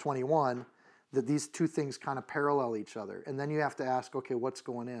 verse 21, that these two things kind of parallel each other. And then you have to ask, okay, what's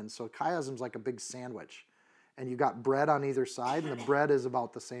going in? So chiasm's like a big sandwich. And you got bread on either side, and the bread is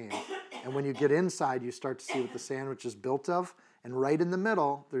about the same. And when you get inside, you start to see what the sandwich is built of. And right in the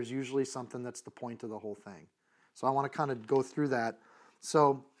middle, there's usually something that's the point of the whole thing. So I want to kind of go through that.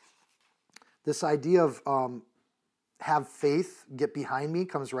 So this idea of have faith, get behind me,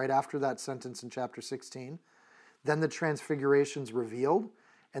 comes right after that sentence in chapter 16. Then the transfiguration's revealed.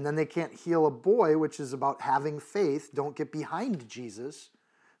 And then they can't heal a boy, which is about having faith. Don't get behind Jesus.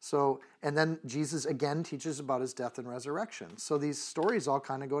 So, and then Jesus again teaches about his death and resurrection. So these stories all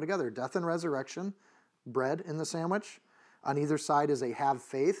kind of go together. Death and resurrection, bread in the sandwich. On either side is a have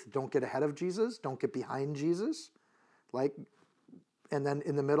faith. Don't get ahead of Jesus. Don't get behind Jesus. And then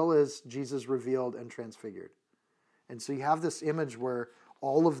in the middle is Jesus revealed and transfigured. And so you have this image where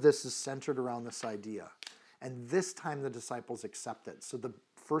all of this is centered around this idea. And this time the disciples accept it. So the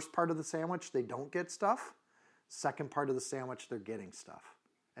first part of the sandwich, they don't get stuff. Second part of the sandwich, they're getting stuff.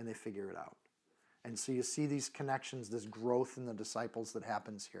 And they figure it out. And so you see these connections, this growth in the disciples that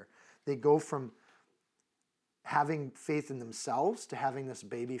happens here. They go from having faith in themselves to having this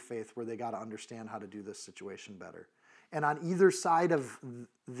baby faith where they got to understand how to do this situation better. And on either side of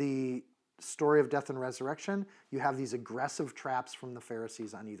the story of death and resurrection, you have these aggressive traps from the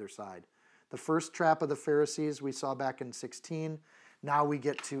Pharisees on either side. The first trap of the Pharisees we saw back in 16. Now we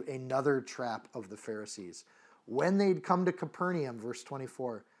get to another trap of the Pharisees. When they'd come to Capernaum, verse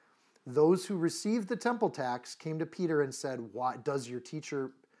 24, those who received the temple tax came to Peter and said, "Why does your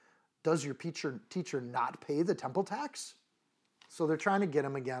teacher not pay the temple tax?" So they're trying to get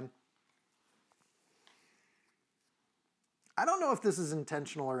him again. I don't know if this is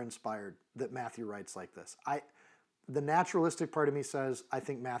intentional or inspired that Matthew writes like this. The naturalistic part of me says, I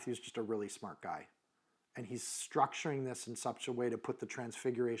think Matthew's just a really smart guy. And he's structuring this in such a way to put the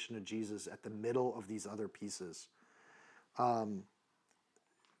transfiguration of Jesus at the middle of these other pieces.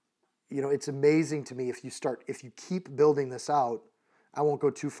 It's amazing to me if you keep building this out. I won't go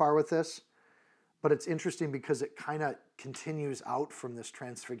too far with this, but it's interesting because it kind of continues out from this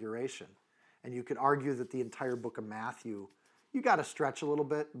transfiguration. And you could argue that the entire book of Matthew, you got to stretch a little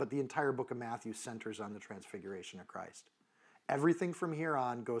bit, but the entire book of Matthew centers on the transfiguration of Christ. Everything from here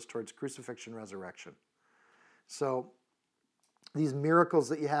on goes towards crucifixion, resurrection. So these miracles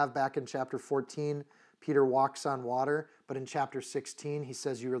that you have back in chapter 14, Peter walks on water, but in chapter 16, he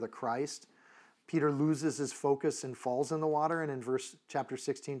says, "You are the Christ." Peter loses his focus and falls in the water, and in chapter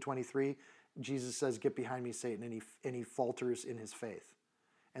 16:23, Jesus says, "Get behind me, Satan," and he falters in his faith.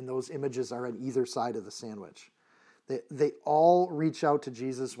 And those images are on either side of the sandwich. They all reach out to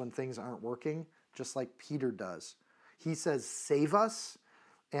Jesus when things aren't working, just like Peter does. He says, "Save us,"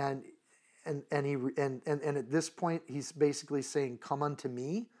 and at this point, he's basically saying, "Come unto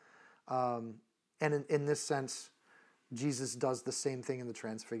me." And in this sense, Jesus does the same thing in the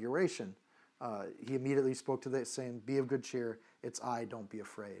Transfiguration. He immediately spoke to them, saying, "Be of good cheer. It's I. Don't be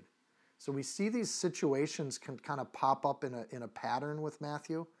afraid." So we see these situations can kind of pop up in a pattern with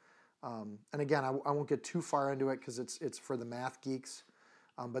Matthew. And again, I won't get too far into it because it's for the math geeks.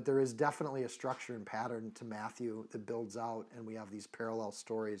 But there is definitely a structure and pattern to Matthew that builds out, and we have these parallel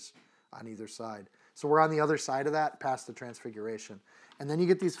stories on either side. So we're on the other side of that, past the Transfiguration. And then you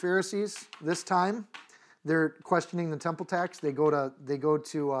get these Pharisees. This time, they're questioning the temple tax. They go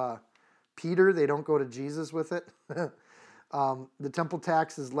to Peter. They don't go to Jesus with it. The temple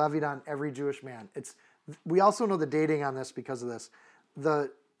tax is levied on every Jewish man. We also know the dating on this because of this.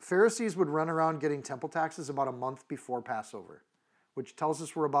 The Pharisees would run around getting temple taxes about a month before Passover, which tells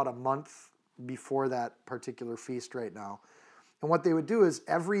us we're about a month before that particular feast right now. And what they would do is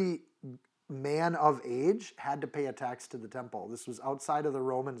every man of age had to pay a tax to the temple. This was outside of the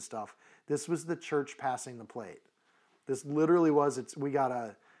Roman stuff. This was the church passing the plate. This literally was, we got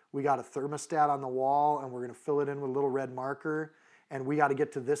a thermostat on the wall, and we're going to fill it in with a little red marker, and we got to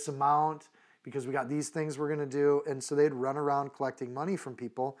get to this amount because we got these things we're going to do. And so they'd run around collecting money from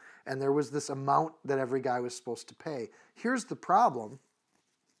people, and there was this amount that every guy was supposed to pay. Here's the problem.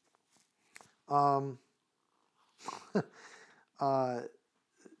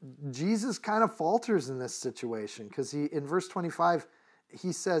 Jesus kind of falters in this situation because in verse 25,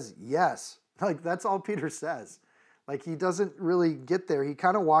 he says, yes. Like, that's all Peter says. Like, he doesn't really get there. He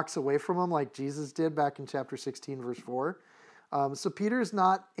kind of walks away from him like Jesus did back in chapter 16, verse 4. So Peter's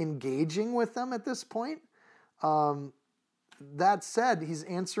not engaging with them at this point. That said, he's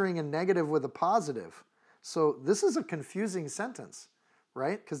answering a negative with a positive. So this is a confusing sentence,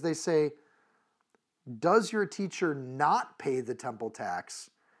 right? Because they say, does your teacher not pay the temple tax?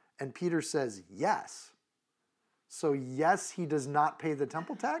 And Peter says, yes. So yes, he does not pay the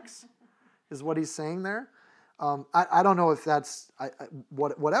temple tax, is what he's saying there. I don't know if that's,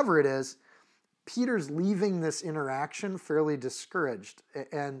 whatever it is, Peter's leaving this interaction fairly discouraged.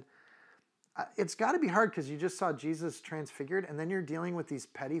 And it's got to be hard because you just saw Jesus transfigured, and then you're dealing with these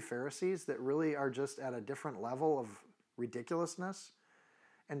petty Pharisees that really are just at a different level of ridiculousness.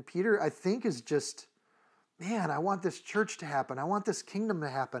 And Peter, I think, is just, man, I want this church to happen. I want this kingdom to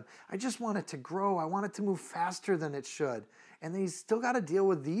happen. I just want it to grow. I want it to move faster than it should. And then he's still got to deal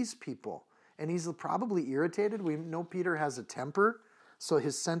with these people. And he's probably irritated. We know Peter has a temper, so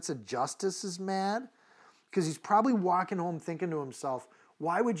his sense of justice is mad. Because he's probably walking home thinking to himself,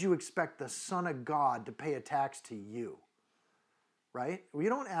 why would you expect the Son of God to pay a tax to you? Right?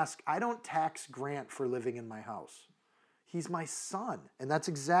 I don't tax Grant for living in my house. He's my son. And that's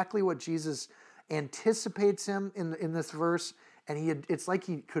exactly what Jesus anticipates him in this verse. And it's like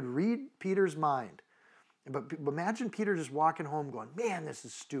he could read Peter's mind. But imagine Peter just walking home going, man, this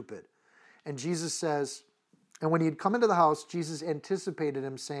is stupid. And Jesus says, and when he had come into the house, Jesus anticipated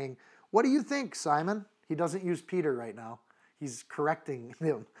him saying, what do you think, Simon? He doesn't use Peter right now. He's correcting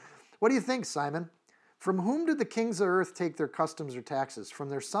him. What do you think, Simon? From whom do the kings of earth take their customs or taxes? From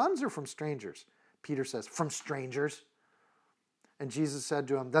their sons or from strangers? Peter says, from strangers. And Jesus said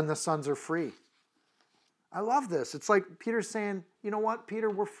to him, then the sons are free. I love this. It's like Peter's saying, you know what, Peter,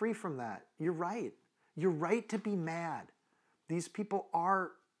 we're free from that. You're right. You're right to be mad. These people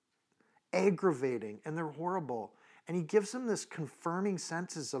are aggravating and they're horrible. And he gives him this confirming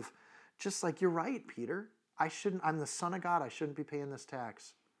senses of just like, you're right, Peter. I'm the Son of God. I shouldn't be paying this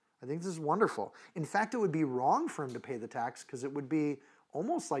tax. I think this is wonderful. In fact, it would be wrong for him to pay the tax because it would be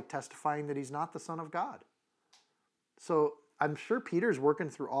almost like testifying that he's not the Son of God. So I'm sure Peter's working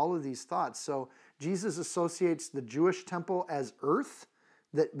through all of these thoughts. So Jesus associates the Jewish temple as earth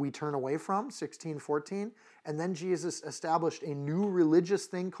that we turn away from, 16:14. And then Jesus established a new religious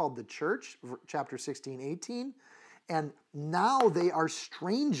thing called the church, chapter 16:18. And now they are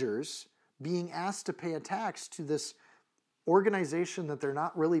strangers being asked to pay a tax to this organization that they're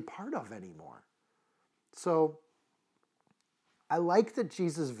not really part of anymore. So I like that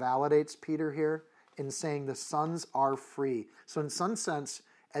Jesus validates Peter here in saying the sons are free. So in some sense,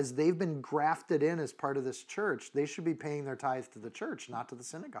 as they've been grafted in as part of this church, they should be paying their tithe to the church, not to the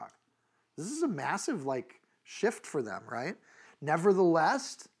synagogue. This is a massive shift for them, right?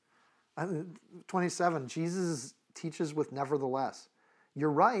 Nevertheless, 27, Jesus teaches with nevertheless.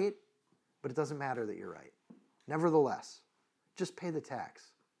 You're right, but it doesn't matter that you're right. Nevertheless, just pay the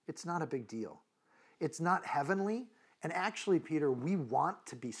tax. It's not a big deal. It's not heavenly. And actually, Peter, we want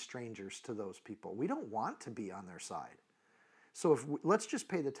to be strangers to those people. We don't want to be on their side. So let's just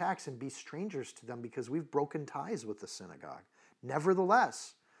pay the tax and be strangers to them because we've broken ties with the synagogue.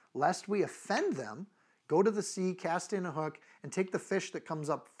 Nevertheless, lest we offend them, go to the sea, cast in a hook, and take the fish that comes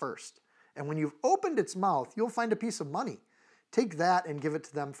up first. And when you've opened its mouth, you'll find a piece of money. Take that and give it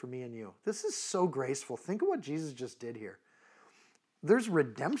to them for me and you. This is so graceful. Think of what Jesus just did here. There's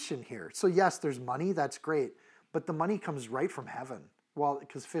redemption here. So yes, there's money. That's great. But the money comes right from heaven. Well,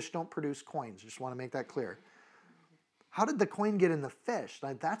 because fish don't produce coins. Just want to make that clear. How did the coin get in the fish?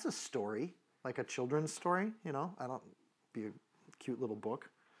 Like, that's a story, like a children's story, I don't be a cute little book.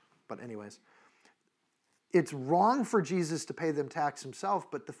 But anyways, it's wrong for Jesus to pay them tax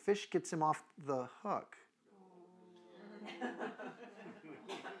himself, but the fish gets him off the hook.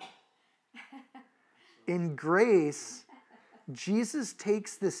 In grace, Jesus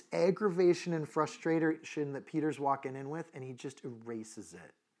takes this aggravation and frustration that Peter's walking in with, and he just erases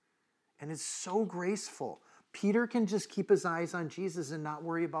it. And it's so graceful. Peter can just keep his eyes on Jesus and not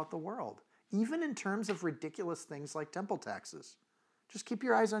worry about the world, even in terms of ridiculous things like temple taxes. Just keep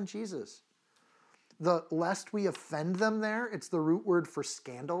your eyes on Jesus. The lest we offend them there, it's the root word for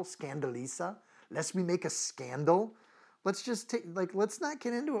scandal, scandalisa. Lest we make a scandal. Let's not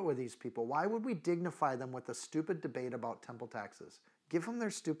get into it with these people. Why would we dignify them with a stupid debate about temple taxes? Give them their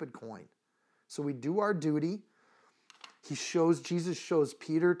stupid coin. So we do our duty. Jesus shows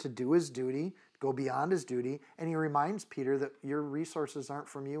Peter to do his duty, go beyond his duty, and he reminds Peter that your resources aren't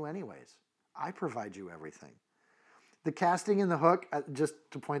from you anyways. I provide you everything. The casting in the hook, just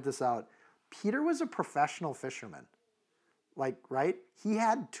to point this out, Peter was a professional fisherman. Right? He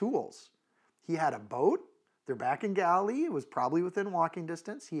had tools. He had a boat. They're back in Galilee. It was probably within walking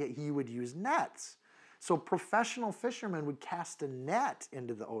distance. He would use nets. So professional fishermen would cast a net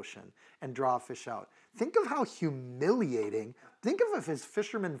into the ocean and draw a fish out. Think of how humiliating. Think of if his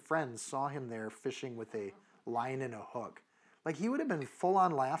fisherman friends saw him there fishing with a line and a hook. He would have been full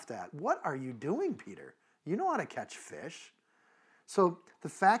on laughed at. What are you doing, Peter? You know how to catch fish. So the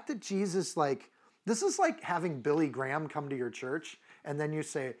fact that Jesus, this is like having Billy Graham come to your church and then you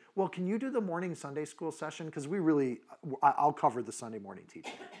say, well, can you do the morning Sunday school session? Because I'll cover the Sunday morning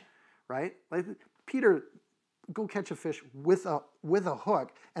teaching, right? Peter, go catch a fish with a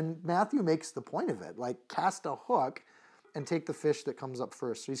hook. And Matthew makes the point of it, cast a hook and take the fish that comes up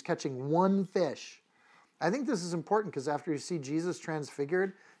first. So he's catching one fish. I think this is important because after you see Jesus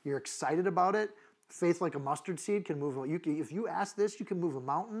transfigured, you're excited about it. Faith like a mustard seed can move. If you ask this, you can move a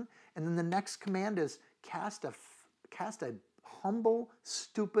mountain. And then the next command is cast a humble,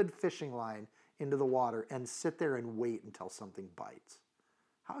 stupid fishing line into the water and sit there and wait until something bites.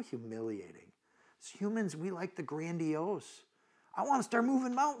 How humiliating. As humans, we like the grandiose. I want to start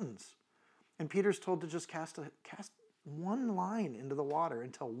moving mountains. And Peter's told to just cast one line into the water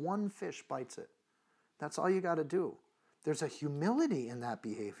until one fish bites it. That's all you got to do. There's a humility in that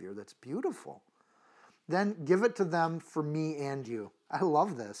behavior that's beautiful. Then give it to them for me and you. I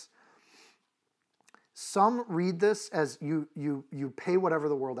love this. Some read this as you pay whatever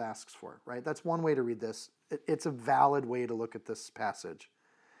the world asks for, right? That's one way to read this. It's a valid way to look at this passage.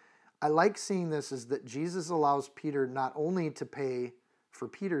 I like seeing this as that Jesus allows Peter not only to pay for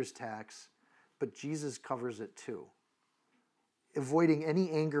Peter's tax, but Jesus covers it too. Avoiding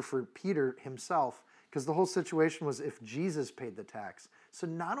any anger for Peter himself, because the whole situation was if Jesus paid the tax. So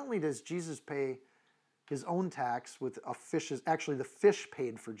not only does Jesus pay his own tax with a fish, actually the fish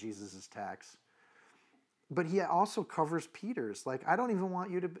paid for Jesus' tax, but he also covers Peter's. I don't even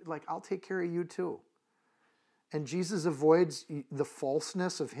want you to, I'll take care of you too. And Jesus avoids the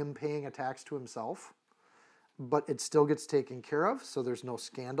falseness of him paying a tax to himself, but it still gets taken care of, so there's no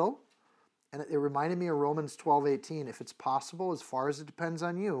scandal. And it reminded me of Romans 12:18. If it's possible, as far as it depends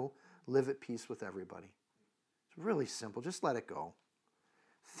on you, live at peace with everybody. It's really simple. Just let it go.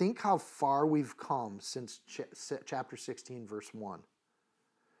 Think how far we've come since chapter 16, verse 1.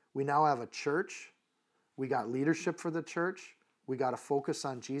 We now have a church. We got leadership for the church. We got to focus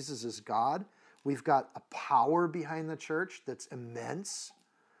on Jesus as God. We've got a power behind the church that's immense.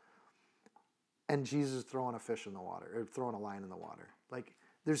 And Jesus throwing a fish in the water, or throwing a line in the water.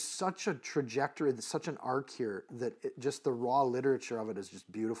 There's such a trajectory, there's such an arc here that just the raw literature of it is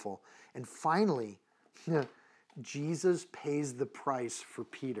just beautiful. And finally, Jesus pays the price for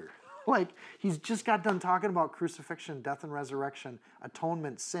Peter. He's just got done talking about crucifixion, death and resurrection,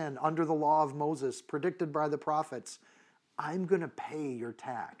 atonement, sin, under the law of Moses, predicted by the prophets. I'm going to pay your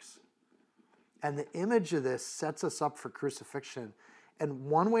tax. And the image of this sets us up for crucifixion. And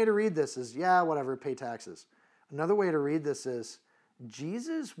one way to read this is, whatever, pay taxes. Another way to read this is,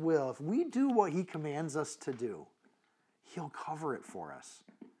 Jesus will, if we do what he commands us to do, he'll cover it for us.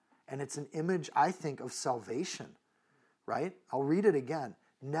 And it's an image, I think, of salvation, right? I'll read it again.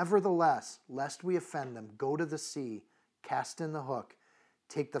 Nevertheless, lest we offend them, go to the sea, cast in the hook,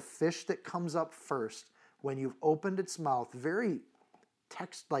 take the fish that comes up first. When you've opened its mouth, very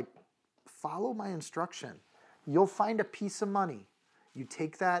follow my instruction. You'll find a piece of money. You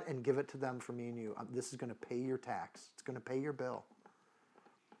take that and give it to them for me and you. This is going to pay your tax. It's going to pay your bill.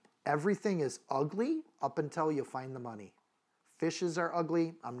 Everything is ugly up until you find the money. Fishes are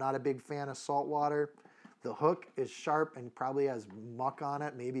ugly. I'm not a big fan of salt water. The hook is sharp and probably has muck on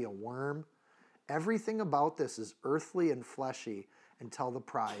it, maybe a worm. Everything about this is earthly and fleshy until the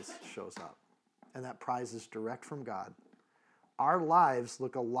prize shows up. And that prize is direct from God. Our lives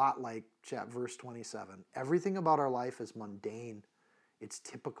look a lot like verse 27. Everything about our life is mundane. It's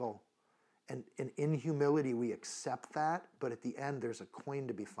typical. And in humility, we accept that, but at the end, there's a coin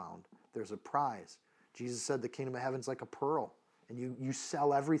to be found. There's a prize. Jesus said the kingdom of heaven's like a pearl, and you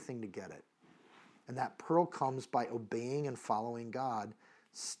sell everything to get it. And that pearl comes by obeying and following God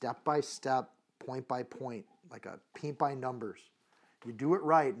step by step, point by point, like a paint by numbers. You do it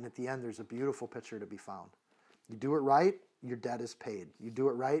right, and at the end, there's a beautiful picture to be found. You do it right, your debt is paid. You do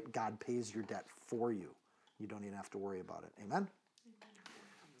it right, God pays your debt for you. You don't even have to worry about it. Amen?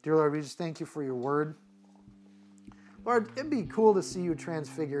 Dear Lord, we just thank you for your word. Lord, it'd be cool to see you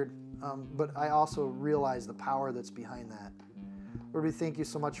transfigured, but I also realize the power that's behind that. Lord, we thank you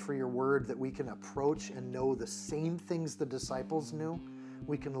so much for your word that we can approach and know the same things the disciples knew.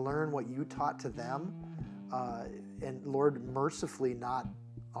 We can learn what you taught to them. And Lord, mercifully not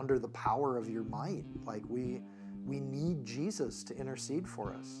under the power of your might. Like we need Jesus to intercede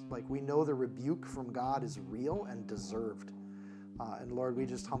for us. Like we know the rebuke from God is real and deserved. And Lord, we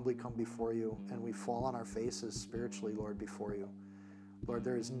just humbly come before you and we fall on our faces spiritually, Lord, before you. Lord,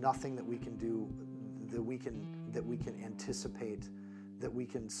 there is nothing that we can do, that we can anticipate, that we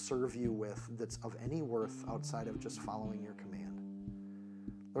can serve you with that's of any worth outside of just following your command.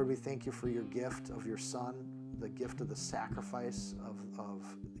 Lord, we thank you for your gift of your Son, the gift of the sacrifice of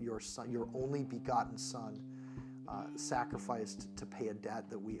your Son, your only begotten Son, sacrificed to pay a debt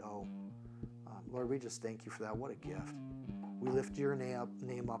that we owe. Lord, we just thank you for that. What a gift. We lift your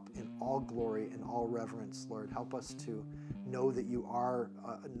name up in all glory and all reverence, Lord. Help us to know that you are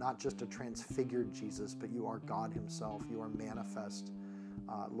not just a transfigured Jesus, but you are God himself. You are manifest,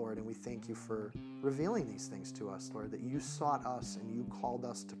 Lord, and we thank you for revealing these things to us, Lord, that you sought us and you called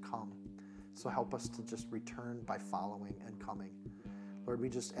us to come. So help us to just return by following and coming. Lord, we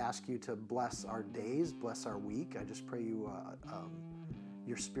just ask you to bless our days, bless our week. I just pray you,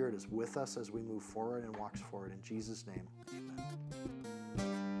 your Spirit is with us as we move forward and walks forward. In Jesus' name, amen.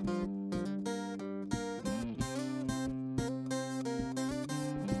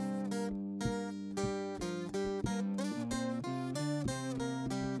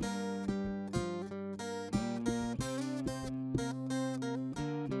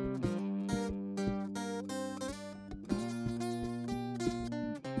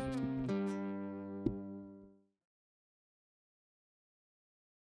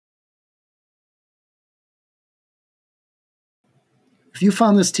 If you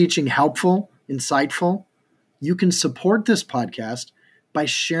found this teaching helpful, insightful, you can support this podcast by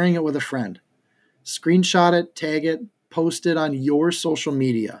sharing it with a friend. Screenshot it, tag it, post it on your social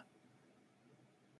media.